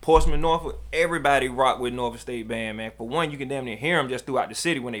 Like, Portsmouth, Norfolk, everybody rock with Norfolk State band, man. For one, you can damn near hear them just throughout the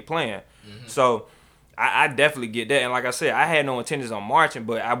city when they playing. So I definitely get that. And like I said, I had no intentions on marching,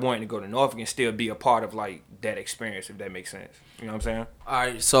 but I wanted to go to Norfolk and still be a part of like that experience, if that makes sense. You know what I'm saying? All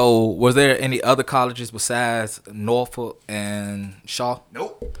right. So, was there any other colleges besides Norfolk and Shaw?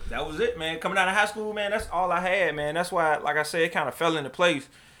 Nope. That was it, man. Coming out of high school, man, that's all I had, man. That's why, like I said, it kind of fell into place.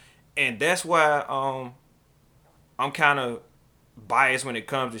 And that's why I'm kind of biased when it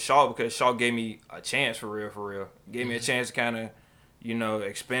comes to Shaw, because Shaw gave me a chance for real. Gave me a chance to kind of, you know,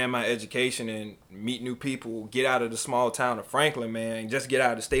 expand my education and meet new people, get out of the small town of Franklin, man, and just get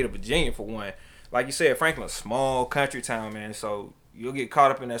out of the state of Virginia for one. Like you said, Franklin's a small country town, man, so you'll get caught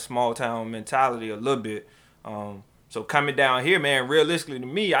up in that small town mentality a little bit. So coming down here, man, realistically to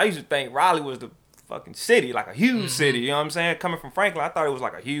me, I used to think Raleigh was the fucking city, like a huge city, you know what I'm saying? Coming from Franklin, I thought it was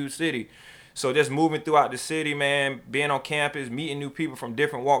like a huge city. So just moving throughout the city, man, being on campus, meeting new people from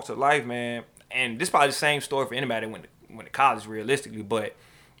different walks of life, man, and this is probably the same story for anybody that went to college realistically, but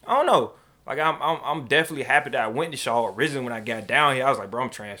I don't know. Like I'm definitely happy that I went to Shaw. Originally when I got down here, I was like, bro, I'm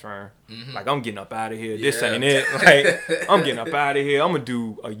transferring. Like I'm getting up out of here. This ain't it. Like I'm getting up out of here. I'm gonna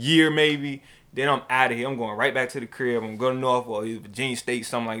do a year maybe. Then I'm out of here. I'm going right back to the crib. I'm gonna go to North or either Virginia State,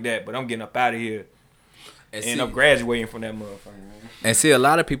 something like that. But I'm getting up out of here. And I'm graduating from that motherfucker, man. And see, a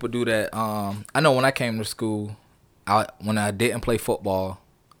lot of people do that. I know when I came to school, when I didn't play football,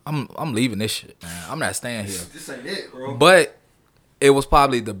 I'm leaving this shit, man. I'm not staying here. This ain't it, bro. But it was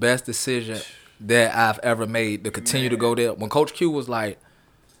probably the best decision that I've ever made to continue to go there. When Coach Q was like,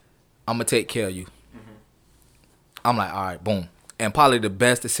 I'm going to take care of you. I'm like, all right, boom. And probably the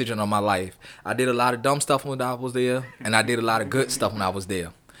best decision of my life. I did a lot of dumb stuff when I was there, and I did a lot of good stuff when I was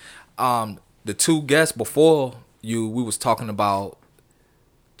there. The two guests before you, we was talking about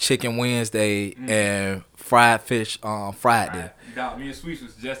Chicken Wednesday and fried fish Friday. Me and Sweets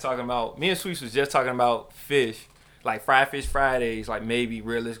was just talking about fish. Like fried fish Fridays, like maybe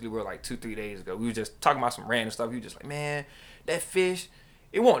realistically we're like 2-3 days ago. We were just talking about some random stuff. We were just like, man, that fish,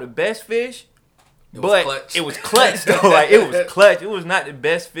 it wasn't the best fish, but it was clutch though. Like it was clutch. It was not the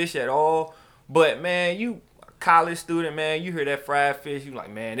best fish at all. But man, you a college student, man, you hear that fried fish, you like,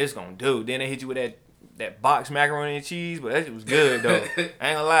 man, this gonna do. Then they hit you with that box macaroni and cheese, but that shit was good though. I ain't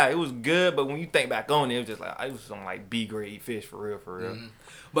gonna lie, it was good. But when you think back on it, it was just like it was some like B grade fish for real.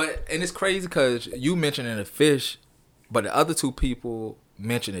 But and it's crazy because you mentioning the fish. But the other two people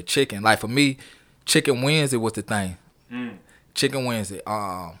mentioned the chicken. Like for me, Chicken Wednesday was the thing. Chicken Wednesday.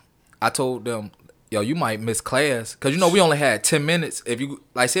 I told them, yo, you might miss class. Because, you know, we only had 10 minutes. If you,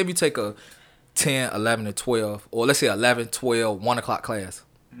 like, say if you take a 10, 11, and 12, or let's say 11, 12, 1 o'clock class.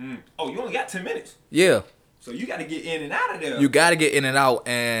 Oh, you only got 10 minutes? Yeah. So you got to get in and out of there. You got to get in and out.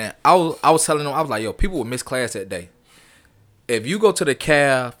 And I was telling them, I was like, yo, people would miss class that day. If you go to the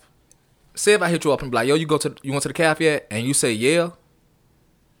calf, say if I hit you up and be like, yo, you went to the calf yet? And you say, yeah.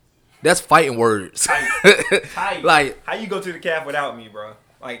 That's fighting words. Tight. Like, how you go to the calf without me, bro?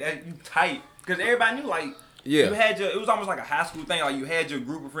 Like, that, you tight. Because everybody knew, like, yeah. You had it was almost like a high school thing. Like, you had your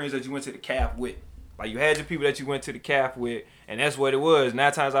group of friends that you went to the calf with. Like, you had your people that you went to the calf with. And that's what it was.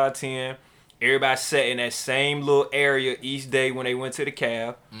 9 times out of 10, everybody sat in that same little area each day when they went to the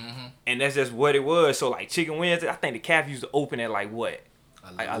calf. And that's just what it was. So, like, Chicken Wednesday, I think the calf used to open at, like, what?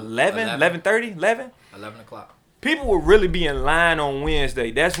 Like 11:30, 11 o'clock. People would really be in line on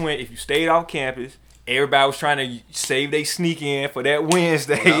Wednesday. That's when, if you stayed off campus, everybody was trying to save they sneak in for that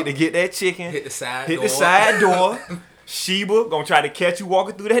Wednesday to get that chicken. Hit the side door. Sheba gonna try to catch you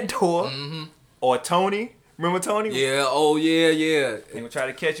walking through that door. Or Tony. Remember Tony? Yeah. Oh, yeah. They gonna try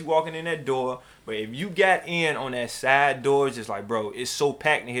to catch you walking in that door. But if you got in on that side door, it's just like, bro, it's so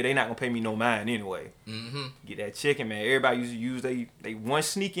packed in here, they not gonna pay me no mind anyway. Get that chicken, man. Everybody used to use they one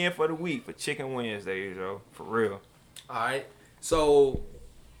sneak in for the week for Chicken Wednesdays, yo. For real. All right. So,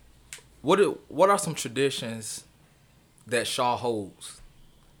 what are some traditions that Shaw holds?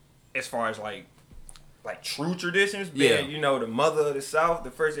 As far as like true traditions, yeah. You know, the mother of the South,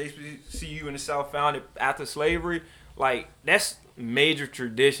 the first HBCU in the South founded after slavery, like that's major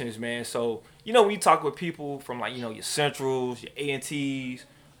traditions, man. So, you know, when you talk with people from like, you know, your Centrals, your A&Ts,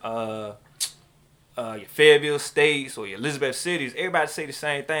 your Fayetteville States or your Elizabeth Cities, everybody say the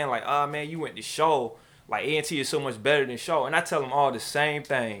same thing, like, oh man, you went to Shaw, like A&T is so much better than Shaw. And I tell them all the same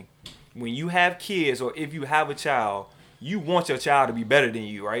thing. When you have kids or if you have a child, you want your child to be better than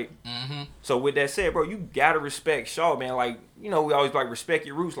you, right? So with that said, bro, you gotta respect Shaw, man. Like, you know, we always like respect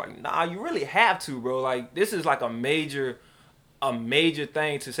your roots. Like, nah, you really have to, bro. Like, this is like a major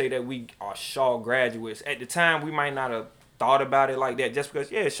thing to say that we are Shaw graduates. At the time, we might not have thought about it like that just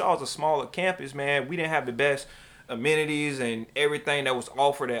because, yeah, Shaw's a smaller campus, man. We didn't have the best amenities and everything that was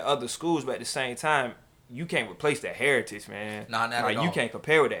offered at other schools, but at the same time, you can't replace that heritage, man. Nah, not like at all. you can't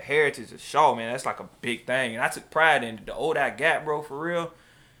compare with that heritage of Shaw, man. That's like a big thing, and I took pride in it. The older I got, bro, for real.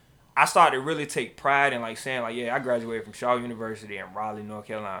 I started to really take pride in like saying like, yeah, I graduated from Shaw University in Raleigh, North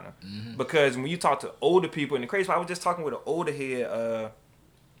Carolina. Because when you talk to older people, and the crazy part, I was just talking with an older head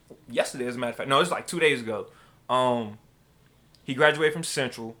yesterday, as a matter of fact. No, it was like 2 days ago. He graduated from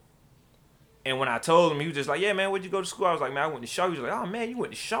Central. And when I told him, he was just like, yeah, man, where'd you go to school? I was like, man, I went to Shaw. He was like, oh, man, you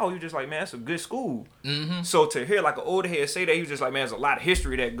went to Shaw. He was just like, man, that's a good school. So to hear like an older head say that, he was just like, man, there's a lot of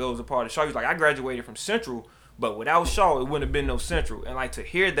history that goes a part of Shaw. He was like, I graduated from Central, but without Shaw, it wouldn't have been no Central. And like to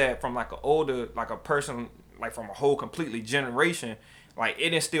hear that from like an older, like a person, like from a whole completely generation, like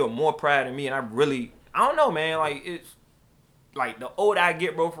it instilled more pride in me. And I don't know, man, like it's like the older I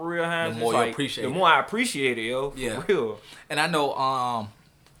get, bro, for real, Hans, The more you appreciate it. The more I appreciate it, yo, for real. And I know,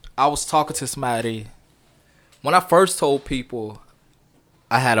 I was talking to somebody when I first told people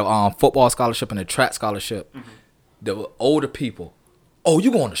I had a football scholarship and a track scholarship. The older people, oh,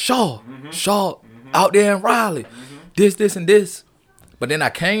 you going to Shaw, Shaw out there in Raleigh, this, and this. But then I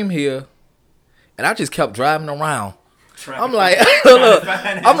came here, and I just kept driving around. I'm like, look,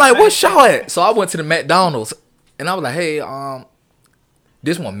 I'm like, what's Shaw at? So I went to the McDonald's, and I was like, hey,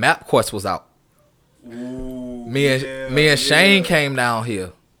 this one MapQuest was out. Ooh, Me and Shane came down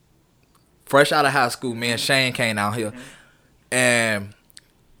here. Fresh out of high school, me and Shane came down here. And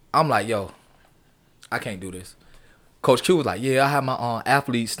I'm like, yo, I can't do this. Coach Q was like, yeah, I have my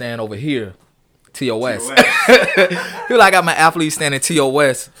athletes stand over here, TOS. He was like, I got my athletes standing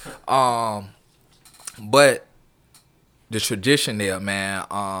TOS. But the tradition there, man,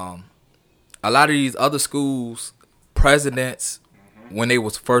 a lot of these other schools, presidents, when they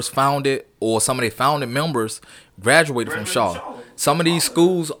was first founded, or some of their founding members graduated from Shaw. Some of these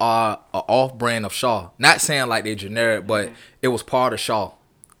schools are an off-brand of Shaw. Not saying like they're generic, but it was part of Shaw.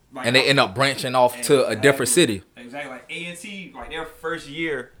 Like, and they end up branching off to a different city. Exactly. Like A&T, like their first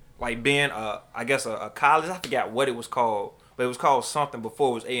year, like being, I guess, a college. I forgot what it was called. But it was called something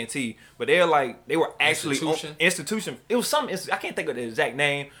before it was A&T. But they were actually institution. It was something. I can't think of the exact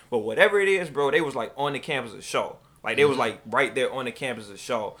name, but whatever it is, bro, they was like on the campus of Shaw. Like they was like right there on the campus of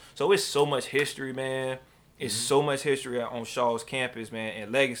Shaw. So it's so much history, man. It's so much history on Shaw's campus, man,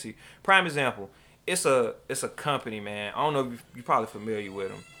 and legacy. Prime example, it's a company, man. I don't know if you're probably familiar with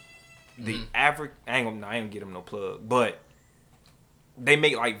them. The I ain't gonna get them no plug, but they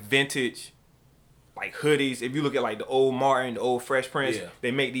make like vintage, like hoodies. If you look at like the old Martin, the old Fresh Prince,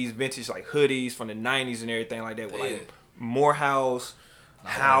 they make these vintage like hoodies from the 90s and everything like that with like Morehouse,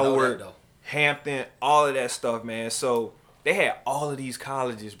 Howard, Hampton, all of that stuff, man. So they had all of these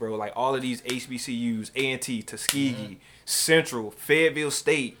colleges, bro, like all of these HBCUs, A&T, Tuskegee, Central, Fayetteville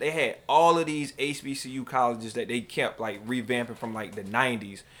State. They had all of these HBCU colleges that they kept like revamping from like the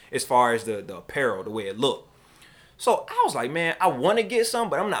 90s as far as the apparel, the way it looked. So I was like, man, I want to get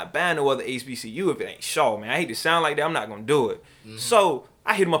some, but I'm not buying no other HBCU if it ain't Shaw, man. I hate to sound like that. I'm not going to do it. So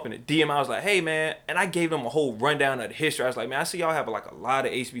I hit him up in the DM. I was like, hey, man. And I gave them a whole rundown of the history. I was like, man, I see y'all have like a lot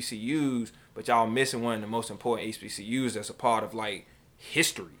of HBCUs, but y'all missing one of the most important HBCUs that's a part of like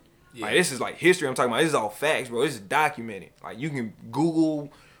history. Like this is like history I'm talking about. This is all facts, bro. This is documented. Like you can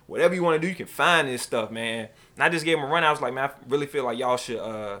Google whatever you want to do. You can find this stuff, man. And I just gave him a run. I was like, man, I really feel like y'all should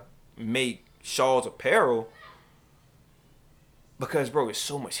make Shaw's apparel. Because, bro, it's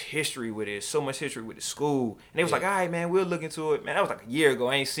so much history with it. So much history with the school. And they was like, all right, man, we'll look into it. Man, that was like a year ago.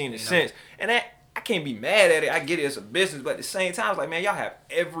 I ain't seen it since. And that, I can't be mad at it. I get it as a business. But at the same time, it's like, man, y'all have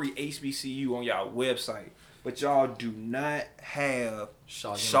every HBCU on y'all website. But y'all do not have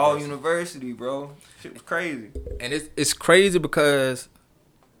Shaw University, bro. Shit was crazy. And it's crazy because,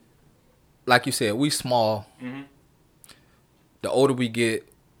 like you said, we small. The older we get,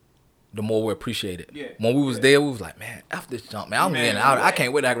 the more we appreciate it. Yeah. When we was there, we was like, man, after this jump, man, I'm getting out. I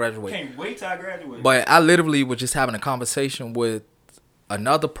can't wait till I graduate. Can't wait till I graduate. But I literally was just having a conversation with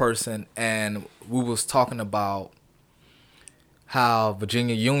another person, and we was talking about how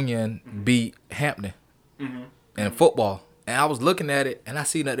Virginia Union beat Hampton in football. And I was looking at it, and I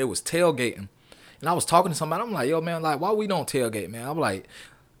see that it was tailgating. And I was talking to somebody. I'm like, yo, man, like, why we don't tailgate, man? I'm like,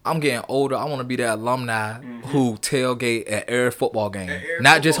 I'm getting older. I want to be that alumni who tailgate at every football game,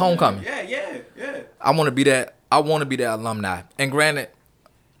 not just homecoming. Yeah. I want to be that. I want to be that alumni. And granted,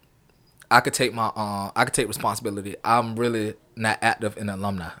 I could take responsibility. I'm really not active in the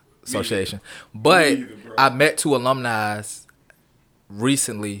alumni association, but I met two alumni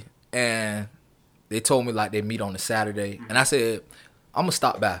recently, and they told me like they meet on a Saturday, and I said I'm gonna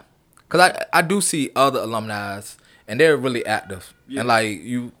stop by because I do see other alumni. and they're really active. Yeah. And like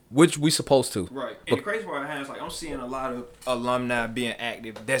which we supposed to. Right. And the crazy part is like I'm seeing a lot of alumni being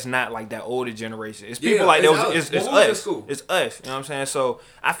active. That's not like that older generation. It's people like those. It's us. It's us. You know what I'm saying? So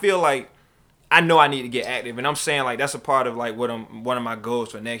I feel like I know I need to get active, and I'm saying like that's a part of like one of my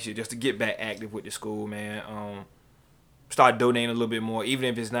goals for next year, just to get back active with the school, man. Start donating a little bit more, even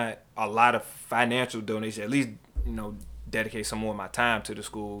if it's not a lot of financial donation. At least dedicate some more of my time to the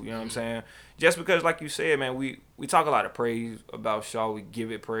school. You know what I'm saying? Just because, like you said, man, we talk a lot of praise about Shaw. We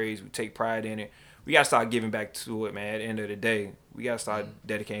give it praise. We take pride in it. We gotta start giving back to it, man. At the end of the day, we gotta start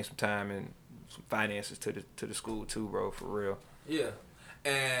dedicating some time and some finances to the school too, bro. For real. Yeah,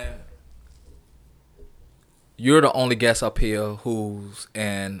 and you're the only guest up here who's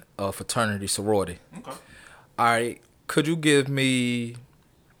in a fraternity sorority. Okay. All right, could you give me?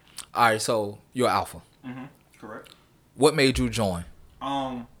 All right, so you're Alpha. Mm-hmm. Correct. What made you join?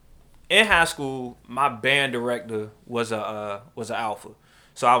 In high school, my band director was a Alpha,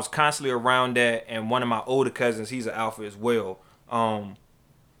 so I was constantly around that. And one of my older cousins, he's an Alpha as well. But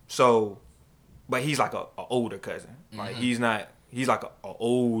he's like a older cousin. Like he's like a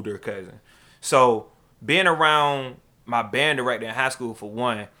older cousin. So being around my band director in high school, for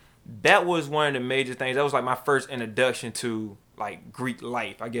one, that was one of the major things. That was like my first introduction to like Greek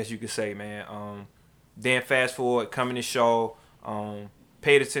life, I guess you could say, man. Then fast forward, coming to Shaw,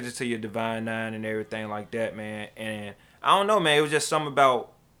 paid attention to your Divine Nine and everything like that, man. And I don't know, man. It was just something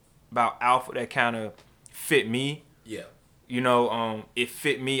about Alpha that kind of fit me. Yeah. It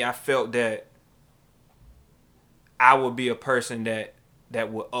fit me. I felt that I would be a person that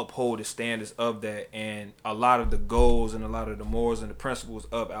would uphold the standards of that, and a lot of the goals and a lot of the morals and the principles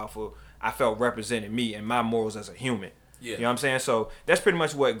of Alpha, I felt represented me and my morals as a human. Yeah. You know what I'm saying? So that's pretty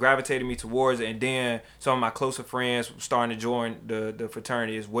much what gravitated me towards it. And then some of my closer friends were starting to join the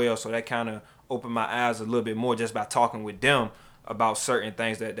fraternity as well. So that kind of opened my eyes a little bit more just by talking with them about certain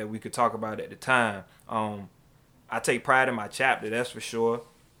things that we could talk about at the time. I take pride in my chapter, that's for sure.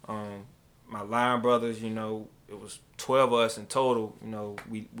 My line brothers, it was 12 of us in total.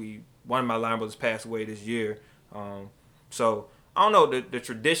 We one of my line brothers passed away this year. So I don't know, the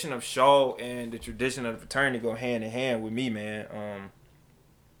tradition of Shaw and the tradition of the fraternity go hand in hand with me, man.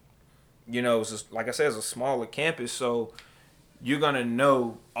 It's just, like I said, it's a smaller campus, so you're gonna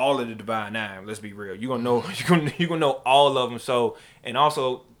know all of the Divine Nine. Let's be real. You're gonna know you're gonna know all of them. So, and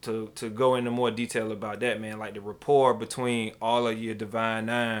also to go into more detail about that, man, like the rapport between all of your Divine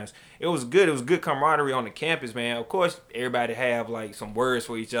Nines, it was good. It was good camaraderie on the campus, man. Of course, everybody have like some words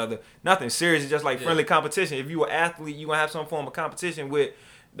for each other. Nothing serious, it's just like friendly competition. If you were an athlete, you gonna have some form of competition with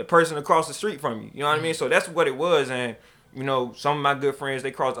the person across the street from you. You know what I mean? So that's what it was. And some of my good friends,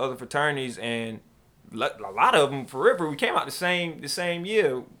 they crossed other fraternities, and a lot of them, for real, we came out the same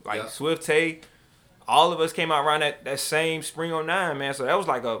year. Like Swift Tay, all of us came out around that same spring 09, man. So that was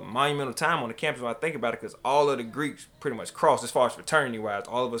like a monumental time on the campus when I think about it, because all of the Greeks pretty much crossed, as far as fraternity wise.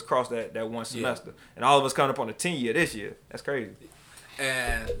 All of us crossed that one semester, and all of us coming up on the 10 year this year. That's crazy.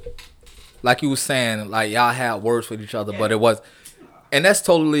 And like you was saying, like y'all had words with each other, but it was, and that's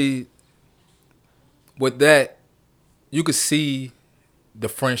totally with that. You could see the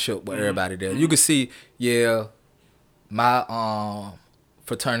friendship with everybody there. You could see, my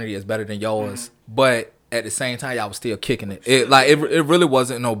fraternity is better than yours, but at the same time, y'all was still kicking it. It really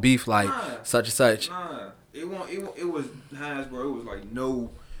wasn't no beef like such and such. It was Hines, bro. It was like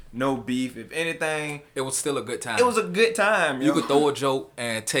no beef. If anything, it was still a good time. It was a good time. You could throw a joke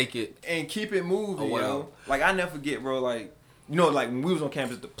and take it and keep it moving. Like I never forget, bro. Like like when we was on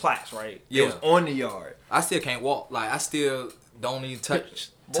campus, the Platts, right? Yeah, it was on the yard. I still can't walk. Like I still don't even touch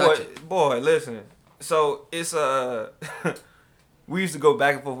it. Boy, listen. So it's we used to go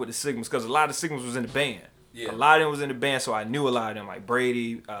back and forth with the Sigmas, because a lot of Sigmas was in the band. Yeah. A lot of them was in the band, so I knew a lot of them, like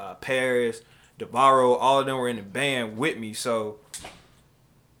Brady, Paris, DeVaro, all of them were in the band with me. So,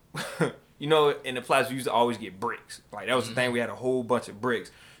 in the Platts, we used to always get bricks. Like that was the thing. We had a whole bunch of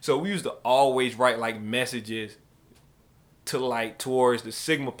bricks. So we used to always write like messages to like towards the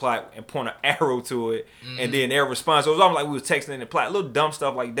Sigma plot and point an arrow to it, and then their response. So it was almost like we was texting in the plot, little dumb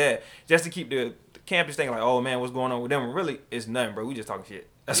stuff like that, just to keep the campus thinking like, oh man, what's going on with them? And really, it's nothing, bro. We just talking shit.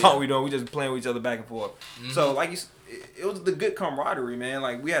 That's all we doing. We just playing with each other back and forth. So like, it was the good camaraderie, man.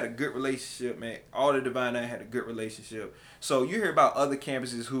 Like we had a good relationship, man. All the Divine Nine had a good relationship. So you hear about other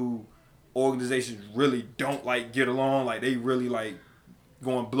campuses who organizations really don't like get along, like they really like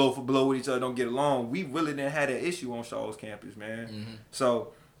going blow for blow with each other, don't get along. We really didn't have that issue on Shaw's campus, man.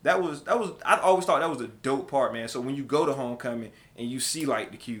 So that was I always thought that was a dope part, man. So when you go to homecoming and you see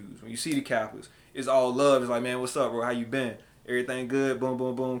like the Qs, when you see the Kappas, it's all love. It's like, man, what's up, bro? How you been? Everything good? Boom,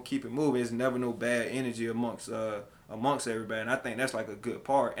 boom, boom. Keep it moving. It's never no bad energy amongst amongst everybody, and I think that's like a good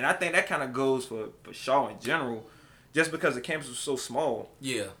part. And I think that kind of goes for Shaw in general, just because the campus was so small.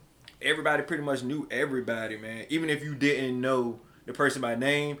 Yeah. Everybody pretty much knew everybody, man. Even if you didn't know the person by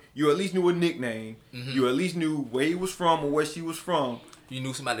name, you at least knew a nickname. Mm-hmm. You at least knew where he was from or where she was from. You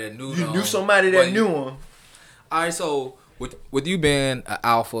knew somebody that knew You them. knew somebody that knew him. All right, so with you being an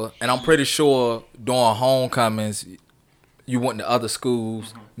alpha, and I'm pretty sure during homecomings, you went to other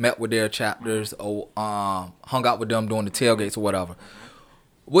schools, met with their chapters, or hung out with them during the tailgates or whatever.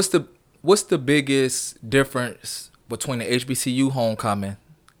 What's the biggest difference between the HBCU homecoming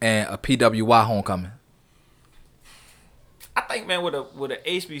and a PWI homecoming? I think, man, with a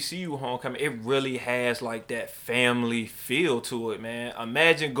HBCU homecoming, it really has like that family feel to it, man.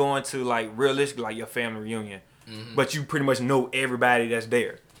 Imagine going to like realistically like your family reunion, but you pretty much know everybody that's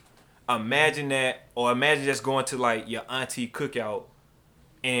there. Imagine that, or imagine just going to like your auntie cookout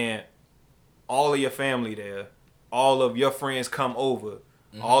and all of your family there, all of your friends come over,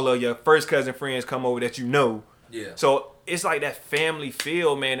 all of your first cousin friends come over that you know. Yeah. So it's like that family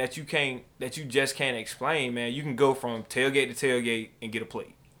feel, man, that you just can't explain, man. You can go from tailgate to tailgate and get a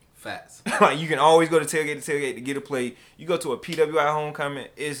plate. Facts. Like you can always go to tailgate to get a plate. You go to a PWI homecoming,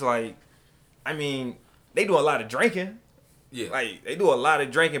 it's like, I mean, they do a lot of drinking. Yeah. Like they do a lot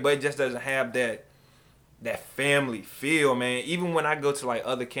of drinking, but it just doesn't have that family feel, man. Even when I go to like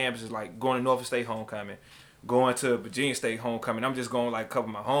other campuses, like going to Norfolk State homecoming, going to Virginia State homecoming, I'm just going like a couple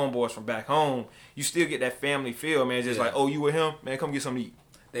of my homeboys from back home. You still get that family feel, man. Just like, oh, you with him, man? Come get something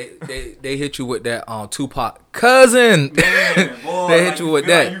to eat. They hit you with that Tupac cousin. Man, boy, they hit like, you with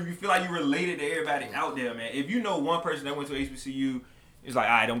that. Like you feel like you related to everybody out there, man. If you know one person that went to HBCU, it's like,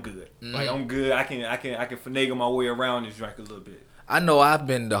 all right, I'm good. Like I'm good. I can finagle my way around this drink a little bit. I know I've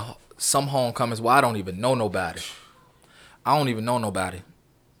been to some homecomings where I don't even know nobody.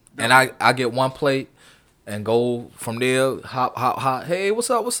 And I get one plate and go from there, hop. Hey, what's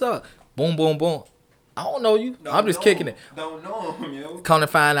up? Boom, boom, boom. I don't know you. I'm just kicking it. Don't know him, yo. Come to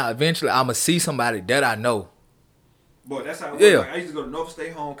find out, eventually I'm going to see somebody that I know. Boy, that's how it was. Yeah. Like, I used to go to Norfolk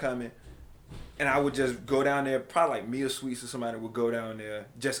State homecoming, and I would just go down there, probably like Mia Sweets or somebody would go down there,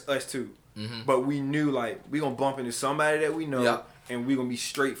 just us two. Mm-hmm. But we knew, like, we going to bump into somebody that we know, yep. And we going to be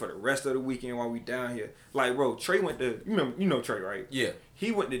straight for the rest of the weekend while we down here. Like, bro, Trey went to, you know Trey, right? Yeah.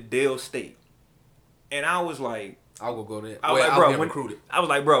 He went to Dale State. And I was like, I'll go there. I was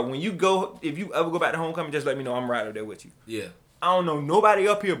like, bro, when you go, if you ever go back to homecoming, just let me know. I'm right up there with you. Yeah. I don't know nobody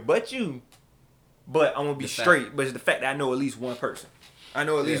up here but you, but I'm gonna be straight. But it's the fact that I know at least one person. I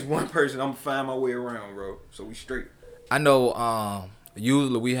know at least one person. I'm gonna find my way around, bro. So we straight. I know.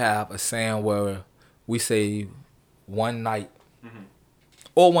 Usually we have a saying where we say one night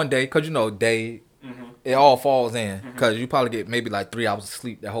or one day, cause day. It all falls in, cause you probably get maybe like 3 hours of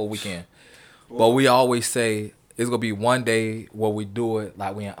sleep that whole weekend. But we always say it's gonna be one day where we do it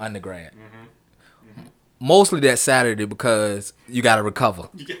like we in undergrad. Mostly that Saturday because you gotta recover.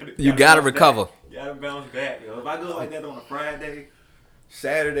 You gotta recover. You gotta bounce back, yo. If I go like that on a Friday,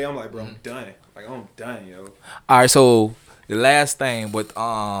 Saturday, I'm like, bro, I'm done. Like I'm done, yo. All right, so the last thing with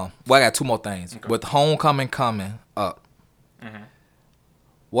I got 2 more things. Okay. With homecoming coming up,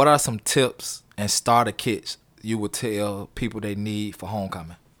 what are some tips and starter kits you would tell people they need for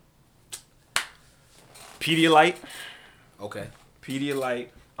homecoming? Pedialyte. Okay. Pedialyte.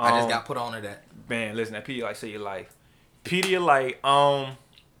 I just got put on to that. Man, listen, that Pedialyte save your life. Pedialyte, I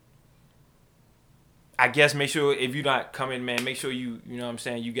guess make sure if you're not coming, man, make sure you know what I'm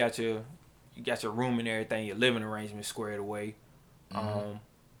saying, you got your room and everything, your living arrangement squared away.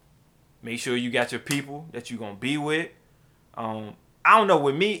 Make sure you got your people that you're gonna be with. I don't know,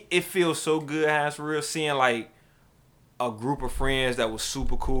 with me, it feels so good, it's real, seeing like a group of friends that was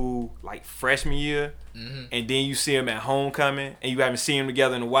super cool like freshman year, and then you see them at homecoming and you haven't seen them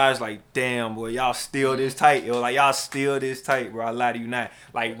together in a while. It's like, damn, boy, y'all still this tight, yo. Like y'all still this tight, bro. I lie to you not.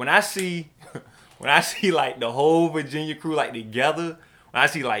 Like when I see like the whole Virginia crew like together, when I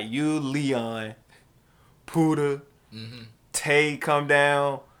see like you, Leon, Puda, Tay come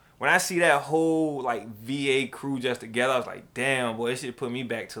down, when I see that whole like VA crew just together, I was like, damn, boy, it should put me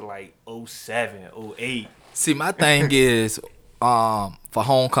back to like 07, 08. See, my thing is, for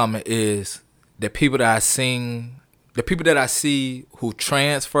homecoming is the people that I see who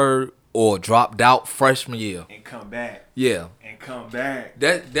transferred or dropped out freshman year and come back. Yeah. And come back.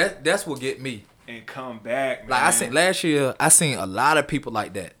 That's what get me. And come back, man. Like I seen last year, I seen a lot of people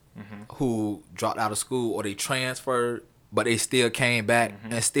like that who dropped out of school or they transferred, but they still came back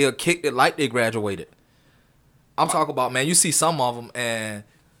and still kicked it like they graduated. I'm talking about, man, you see some of them and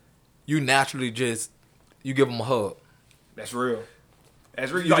you naturally just. You give them a hug. That's real.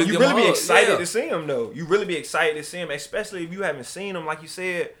 That's really, You like, just you give really him a be hug, excited yeah. to see him though. You really be excited to see him, especially if you haven't seen him, like you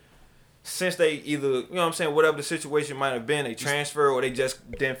said, since they either, you know what I'm saying, whatever the situation might have been, they transfer or they just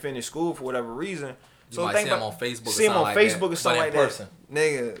didn't finish school for whatever reason. You So might think see him about on Facebook. see him on Facebook or something like that. Person.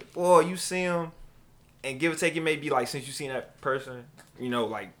 Nigga, boy, you see him, and give or take, it may be like since you seen that person, you know,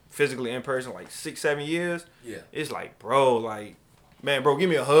 like physically in person, like 6-7 years. Yeah. It's like, bro, like, man, bro, give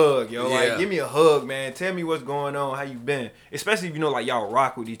me a hug, yo. Yeah. Like, give me a hug, man. Tell me what's going on, how you been. Especially if you know, like, y'all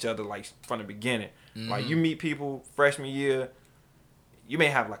rock with each other, like, from the beginning. Like, you meet people freshman year, you may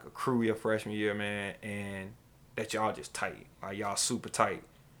have, like, a crew your freshman year, man, and that y'all just tight. Like, y'all super tight.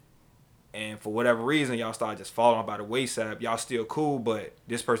 And for whatever reason, y'all start just falling by the wayside. Y'all still cool, but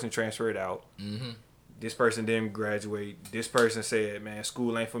this person transferred out. Mm-hmm. This person didn't graduate. This person said, man,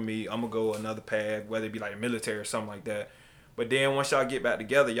 school ain't for me. I'm going to go another path, whether it be like military or something like that. But then once y'all get back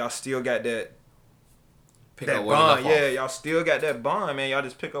together, y'all still got that bond. Yeah, y'all still got that bond, man. Y'all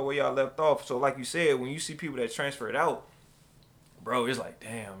just pick up where y'all left off. So like you said, when you see people that transferred out, bro, it's like,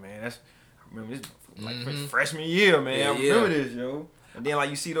 damn, man. I remember this like freshman year, man. Yeah, I remember this, yo. And then like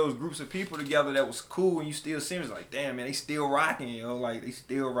you see those groups of people together that was cool, and you still see them. It's like, damn, man, they still rocking, yo. Like they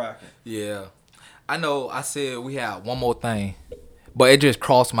still rocking. Yeah. I know I said we had one more thing, but it just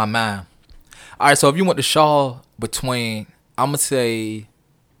crossed my mind. All right, so if you went to Shaw between, I'm going to say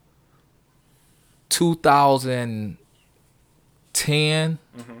 2010.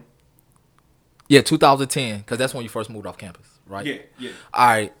 Yeah, 2010, because that's when you first moved off campus, right? Yeah. All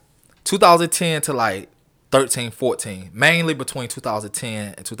right, 2010 to like 13, 14, mainly between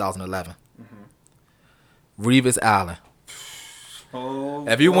 2010 and 2011. Reeves Island. Oh,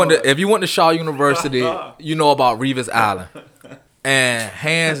 If you went to Shaw University, you know about Reeves Island, and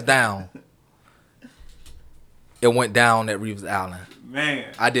hands down, it went down at Reeves Island. man.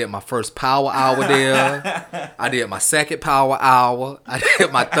 I did my first power hour there. I did my second power hour. I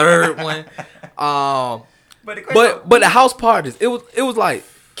did my third one. But the house parties, it was like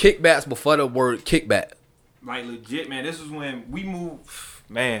kickbacks before the word kickback. Like legit, man. This was when we moved.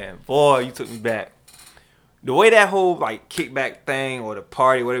 Man, boy, you took me back. The way that whole like kickback thing or the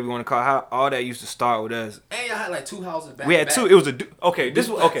party, whatever you want to call it, how all that used to start with us. And y'all had like two houses back. We had two. It was a This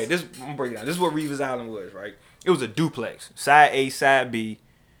Duplex. I'm gonna break it down. This is what Reeves Island was, right? It was a duplex, side A, side B,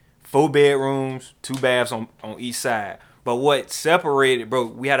 4 bedrooms, 2 baths on each side. But what separated, bro,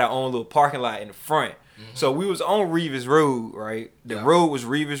 we had our own little parking lot in the front. So we was on Reeves Road, right? The road was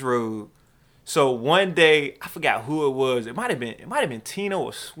Reeves Road. So one day, I forgot who it was. It might have been Tino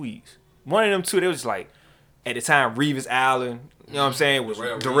or Sweets. One of them two. They was like, at the time, Reeves Island. You know what I'm saying? Was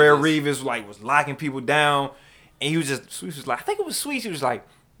Darrell Reeves was locking people down, and he was just Sweets was like, I think it was Sweets. He was like,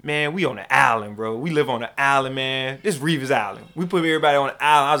 man, we on the island, bro. We live on the island, man. This Reeves Island. We put everybody on the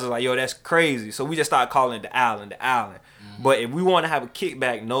island. I was just like, yo, that's crazy. So we just started calling it the island, the island. But if we want to have a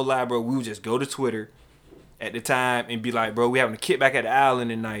kickback, no lie, bro, we would just go to Twitter at the time and be like, bro, we having a kickback at the island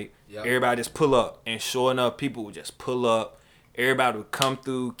tonight. Yep. Everybody just pull up. And sure enough, people would just pull up. Everybody would come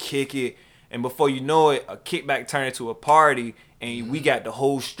through, kick it. And before you know it, a kickback turned into a party. And we got the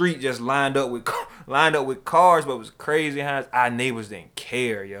whole street just lined up with cars. But it was crazy how our neighbors didn't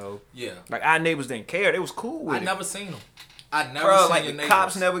care, yo. Yeah. Like, our neighbors didn't care. They was cool with it. I never seen them. I never Bro, seen like your the neighbors.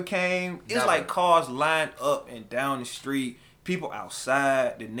 cops never came. It's like cars lined up and down the street. People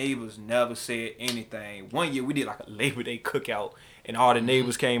outside. The neighbors never said anything. One year we did like a Labor Day cookout, and all the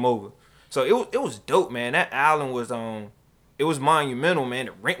neighbors came over. So it was dope, man. That island was it was monumental, man.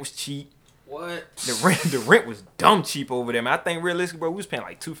 The rent was cheap. What? The rent was dumb cheap over there, man. I think realistically, bro, we was paying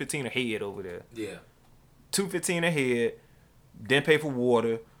like $215 a head over there. Yeah. $215 a head. Didn't pay for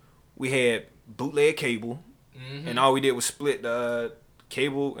water. We had bootleg cable. And all we did was split the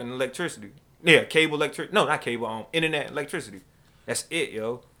cable and electricity. Yeah, cable, electric. No, not cable. Internet, electricity. That's it,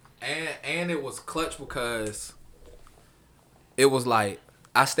 yo. And it was clutch because it was like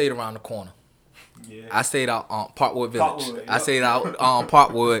I stayed around the corner. Yeah. I stayed out on Parkwood Village. I stayed out on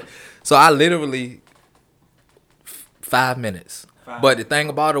Parkwood. So I literally 5 minutes. But the thing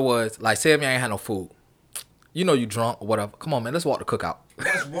about it was, like, say if you ain't had no food. You know you drunk or whatever. Come on, man. Let's walk the cookout.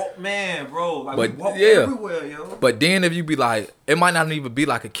 Let's walk, man, bro. Like, but, we walk everywhere, yo. But then if you be like, it might not even be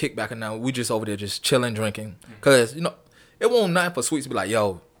like a kickback or nothing. We just over there just chilling, drinking. Because, you know, it won't nothing for Sweets to be like,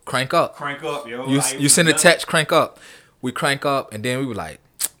 yo, crank up. Crank up, yo. You send a text, crank up. We crank up, and then we were like,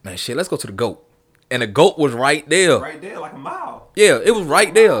 man, shit, let's go to the GOAT. And the GOAT was right there. Right there, like a mile. Yeah, it was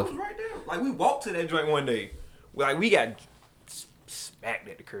right there. It was right there. Like, we walked to that joint one day. We got smacked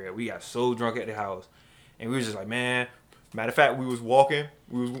at the crib. We got so drunk at the house. And we was just like, man, Matter of fact, we was walking.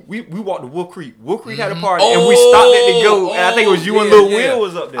 We walked to Wolf Creek. Wolf Creek had a party, and we stopped at the go. And I think it was you and Lil Will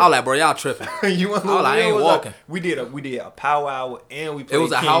was up there. I was like, bro, y'all tripping. You and Lil Will I ain't was walking. Up. We did a power hour, and we played It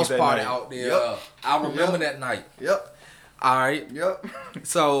was a Kings house that party night. out there. Yep. I remember that night. Yep. All right. Yep.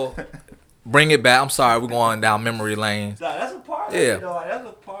 So bring it back. I'm sorry, we're going down memory lane. Nah, that's a part of Yeah. it, though. Like, that's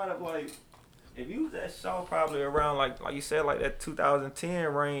a part of, like, if you was at Shaw probably around, like you said, like that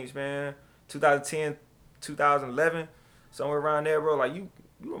 2010 range, man. 2010, 2011, somewhere around there, bro. Like, you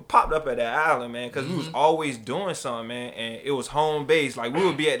popped up at that island, man, because we was always doing something, man, and it was home base. Like, we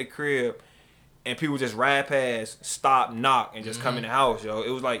would be at the crib, and people just ride past, stop, knock, and just come in the house, yo.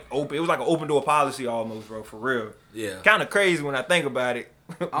 It was like open. It was like an open door policy almost, bro, for real. Yeah. Kind of crazy when I think about it.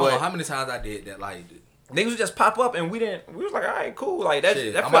 I don't know how many times I did that. Like, niggas would just pop up, and we was like, all right, cool. Like, that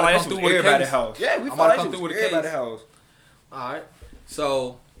Shit, felt I'm like about to that come shit through was with a everybody's case. house. Yeah, we I'm felt about to like come shit through was with a case. everybody's house. all right.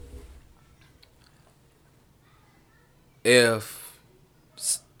 So if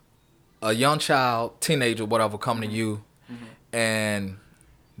a young child, teenager, whatever, come to you and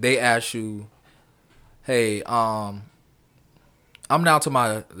they ask you, hey, I'm down to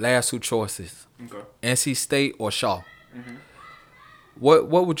my last two choices, Okay. NC State or Shaw. What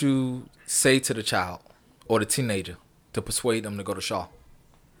would you say to the child or the teenager to persuade them to go to Shaw?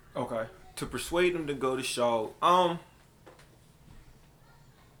 Okay. To persuade them to go to Shaw,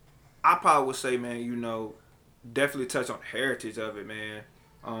 I probably would say, man, you know, definitely touch on the heritage of it, man.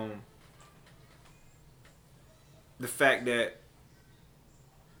 The fact that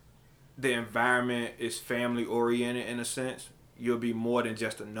the environment is family oriented in a sense, you'll be more than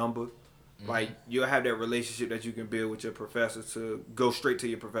just a number. Like, you'll have that relationship that you can build with your professor to go straight to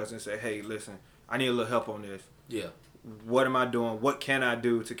your professor and say, hey, listen, I need a little help on this. Yeah. What am I doing? What can I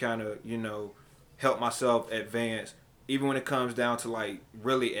do to kind of, you know, help myself advance? Even when it comes down to, like,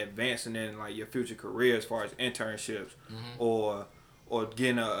 really advancing in, like, your future career as far as internships or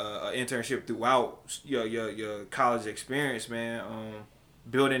getting a internship throughout your college experience, man.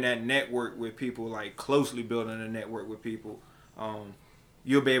 Building that network with people, like, closely building a network with people.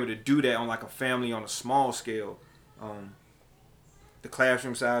 You'll be able to do that on, like, a family on a small scale. The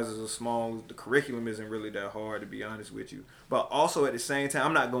classroom sizes are small. The curriculum isn't really that hard, to be honest with you. But also at the same time,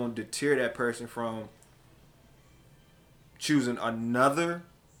 I'm not going to deter that person from choosing another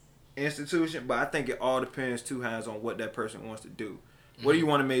institution. But I think it all depends, too, hands on what that person wants to do. What do you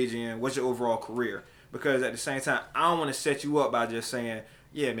want to major in? What's your overall career? Because at the same time, I don't want to set you up by just saying,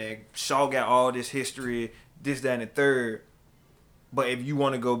 yeah, man, Shaw got all this history, this, that, and the third. But if you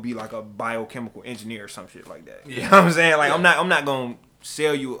want to go be like a biochemical engineer or some shit like that, you know what I'm saying? Like, I'm not gonna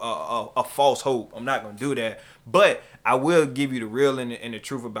sell you a false hope. I'm not gonna do that. But I will give you the real and the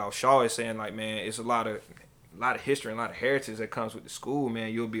truth about Shaw is saying, like, man, it's a lot of history and a lot of heritage that comes with the school,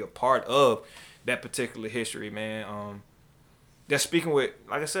 man. You'll be a part of that particular history, man. Just speaking with,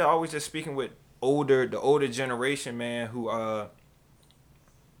 like I said, always just speaking with the older generation, man, who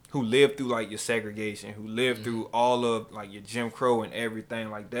lived through, like, your segregation, who lived through all of, like, your Jim Crow and everything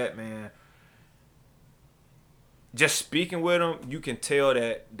like that, man. Just speaking with them, you can tell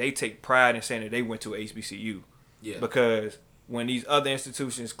that they take pride in saying that they went to HBCU. Yeah. Because when these other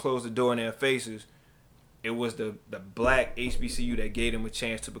institutions closed the door in their faces, it was the black HBCU that gave them a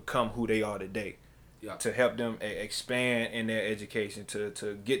chance to become who they are today. Yeah. To help them expand in their education,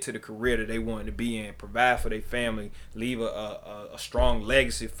 to get to the career that they wanted to be in, provide for their family, leave a strong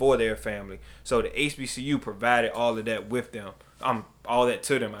legacy for their family. So the HBCU provided all of that with them, all that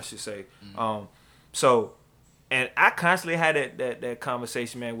to them, I should say. So, and I constantly had that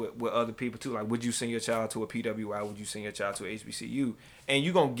conversation, man, with other people too. Like, would you send your child to a PWI? Would you send your child to a HBCU? And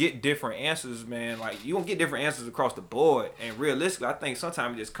you're going to get different answers, man. Like, you're going to get different answers across the board. And realistically, I think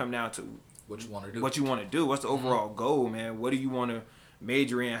sometimes it just come down to what you want to do. What you want to do. What's the overall goal, man? What do you want to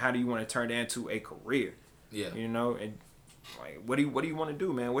major in? How do you want to turn that into a career? Yeah. You know, and like, what do you want to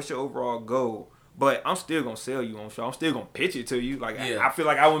do, man? What's your overall goal? But I'm still gonna sell you on Shaw. I'm still gonna pitch it to you. Like, I feel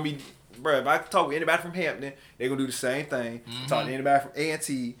like I wouldn't be, bro. If I talk with anybody from Hampton, they gonna do the same thing. Talk to anybody from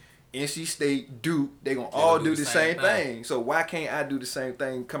A&T, NC State, Duke, they gonna all do the same thing. So why can't I do the same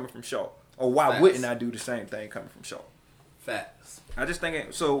thing coming from Shaw? Or why wouldn't I do the same thing coming from Shaw? Facts. I just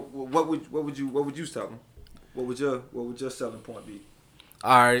think so. What would you tell them? What would your selling point be?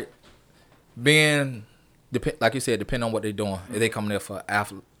 All right, like you said, depending on what they're doing. If they come there for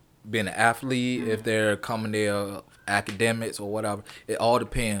being an athlete, if they're coming there academics or whatever, it all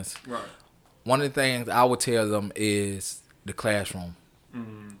depends. Right. One of the things I would tell them is the classroom.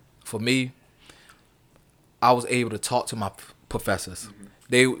 For me, I was able to talk to my professors.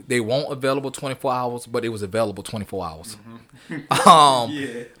 They weren't available 24 hours, but it was available 24 hours.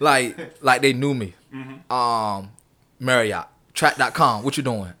 Like they knew me. Marriott. Track.com. What you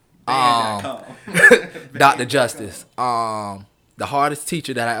doing? Band.com. Dr. Justice. The hardest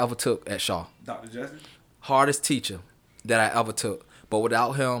teacher that I ever took at Shaw. Dr. Justice? Hardest teacher that I ever took. But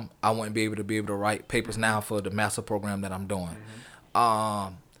without him, I wouldn't be able to write papers now for the master program that I'm doing.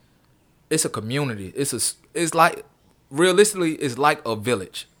 It's a community. It's like, realistically, it's like a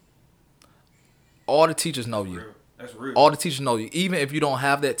village. All the teachers know you. That's real. All the teachers know you. Even if you don't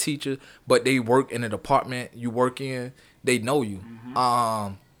have that teacher, but they work in the department you work in, they know you.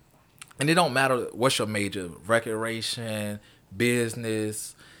 And it don't matter what's your major, recreation,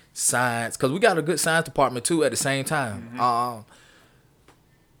 business, science, because we got a good science department too at the same time.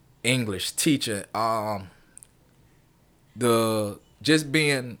 English, teaching, the just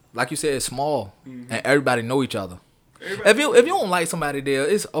being, like you said, small and everybody know each other. If you don't like somebody there,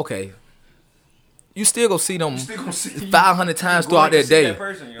 it's okay. You still gonna see them 500 times throughout that day. You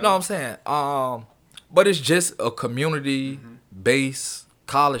know what I'm saying? But it's just a community-based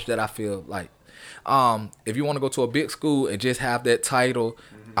college that I feel like. If you want to go to a big school and just have that title,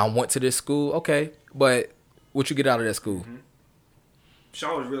 I went to this school, okay. But what you get out of that school?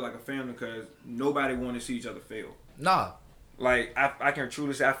 Shaw was real like a family because nobody wanted to see each other fail. Nah. Like, I can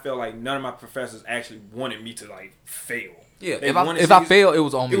truly say I felt like none of my professors actually wanted me to, like, fail. Yeah, if I failed, it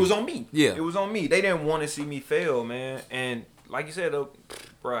was on me. It was on me. Yeah. It was on me. They didn't want to see me fail, man. And like you said, though,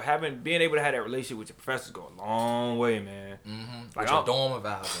 bro, being able to have that relationship with your professors go a long way, man. Like your dorm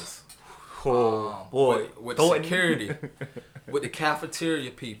advisors. Oh, boy. With the security, with the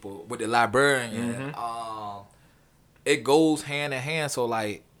cafeteria people, with the librarian. It goes hand in hand. So,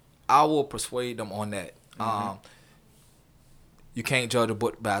 like, I will persuade them on that. You can't judge a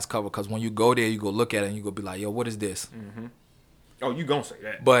book by its cover because when you go there, you go look at it and you go be like, yo, what is this? Oh, you gonna say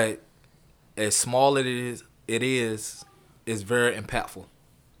that. But as small as it is very impactful.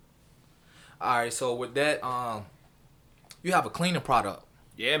 All right, so with that, you have a cleaning product.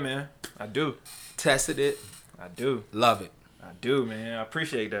 Yeah, man. I do. Tested it. I do. Love it. I do, man. I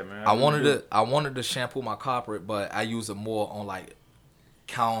appreciate that, man. I wanted to shampoo my carpet, but I use it more on like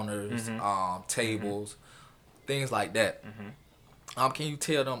counters, tables, things like that. Can you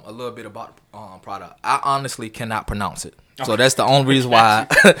tell them a little bit about product? I honestly cannot pronounce it, so that's the only reason why.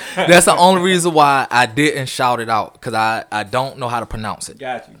 That's the only reason why I didn't shout it out because I don't know how to pronounce it.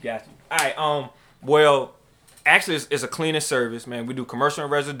 Got you. All right. Well, actually, it's a cleaning service, man. We do commercial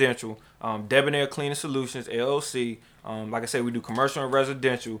and residential. Debonair Cleaning Solutions LLC. Like I said, we do commercial and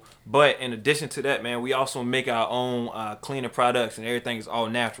residential. But in addition to that, man, we also make our own cleaning products, and everything is all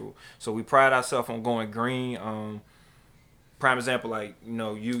natural. So we pride ourselves on going green. Prime example, like, you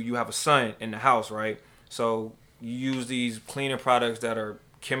know, you have a son in the house, right? So you use these cleaning products that are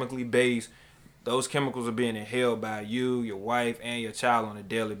chemically based. Those chemicals are being inhaled by you, your wife, and your child on a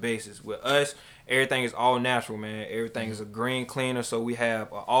daily basis. With us, everything is all natural, man. Everything is a green cleaner. So we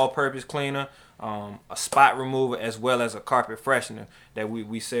have an all-purpose cleaner, a spot remover, as well as a carpet freshener that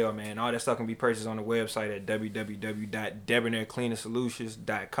we sell, man. All that stuff can be purchased on the website at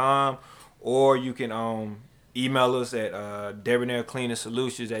www.debonaircleaningsolutions.com, or you can email us at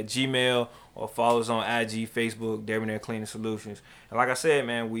debonaircleaningsolutions@gmail.com, or follow us on IG, Facebook, Debonair Cleaning Solutions. And like I said,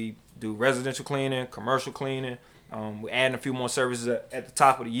 man, we do residential cleaning, commercial cleaning. We're adding a few more services at the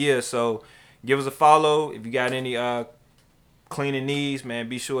top of the year. So give us a follow. If you got any cleaning needs, man,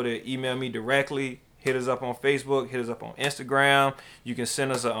 be sure to email me directly. Hit us up on Facebook. Hit us up on Instagram. You can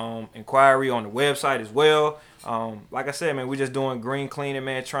send us an inquiry on the website as well. Like I said, man, we're just doing green cleaning,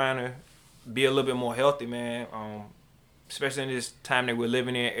 man, trying to be a little bit more healthy, man. Especially in this time that we're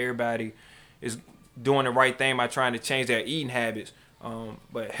living in, everybody is doing the right thing by trying to change their eating habits.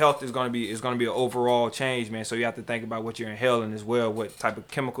 But health is gonna be an overall change, man. So you have to think about what you're inhaling as well, what type of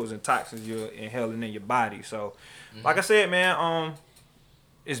chemicals and toxins you're inhaling in your body. So, like I said, man,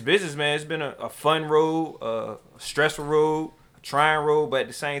 it's business, man. It's been a fun road, a stressful road, a trying road, but at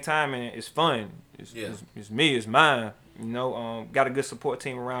the same time, man, it's fun. It's me, it's mine. You know, got a good support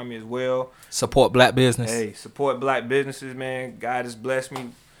team around me as well. Support black business. Hey, support black businesses, man. God has blessed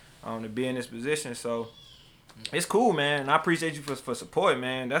me to be in this position, so it's cool, man. And I appreciate you for support,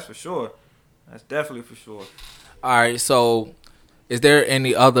 man. That's for sure. That's definitely for sure. All right, so is there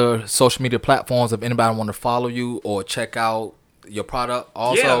any other social media platforms if anybody want to follow you or check out your product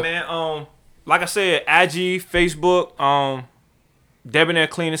also? Yeah, man. Like I said, IG, Facebook, Debonair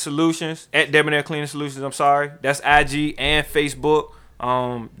Cleaning Solutions, at Debonair Cleaning Solutions, I'm sorry. That's IG and Facebook.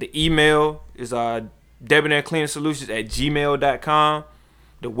 The email is debonaircleaningsolutions@gmail.com.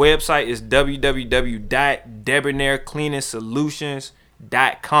 The website is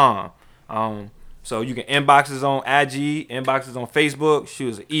www.debonaircleaningsolutions.com. So you can inbox us on IG, inbox us on Facebook,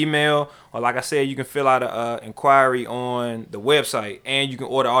 shoot us an email, or like I said, you can fill out a inquiry on the website, and you can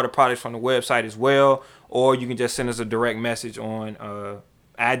order all the products from the website as well, or you can just send us a direct message on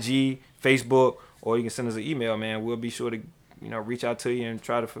IG, Facebook, or you can send us an email, man. We'll be sure to reach out to you and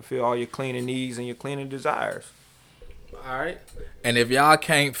try to fulfill all your cleaning needs and your cleaning desires. All right. And if y'all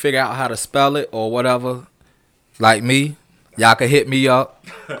can't figure out how to spell it or whatever, like me, y'all can hit me up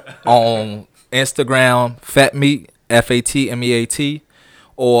on Instagram, FATMEAT, FATMEAT,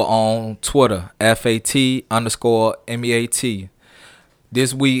 or on Twitter, FAT_MEAT.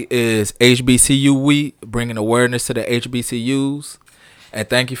 This week is HBCU week, bringing awareness to the HBCUs. And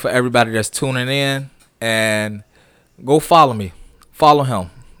thank you for everybody that's tuning in. And go follow me. Follow him.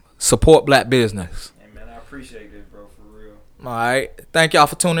 Support black business. Hey, man, I appreciate this, bro, for real. All right. Thank y'all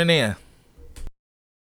for tuning in.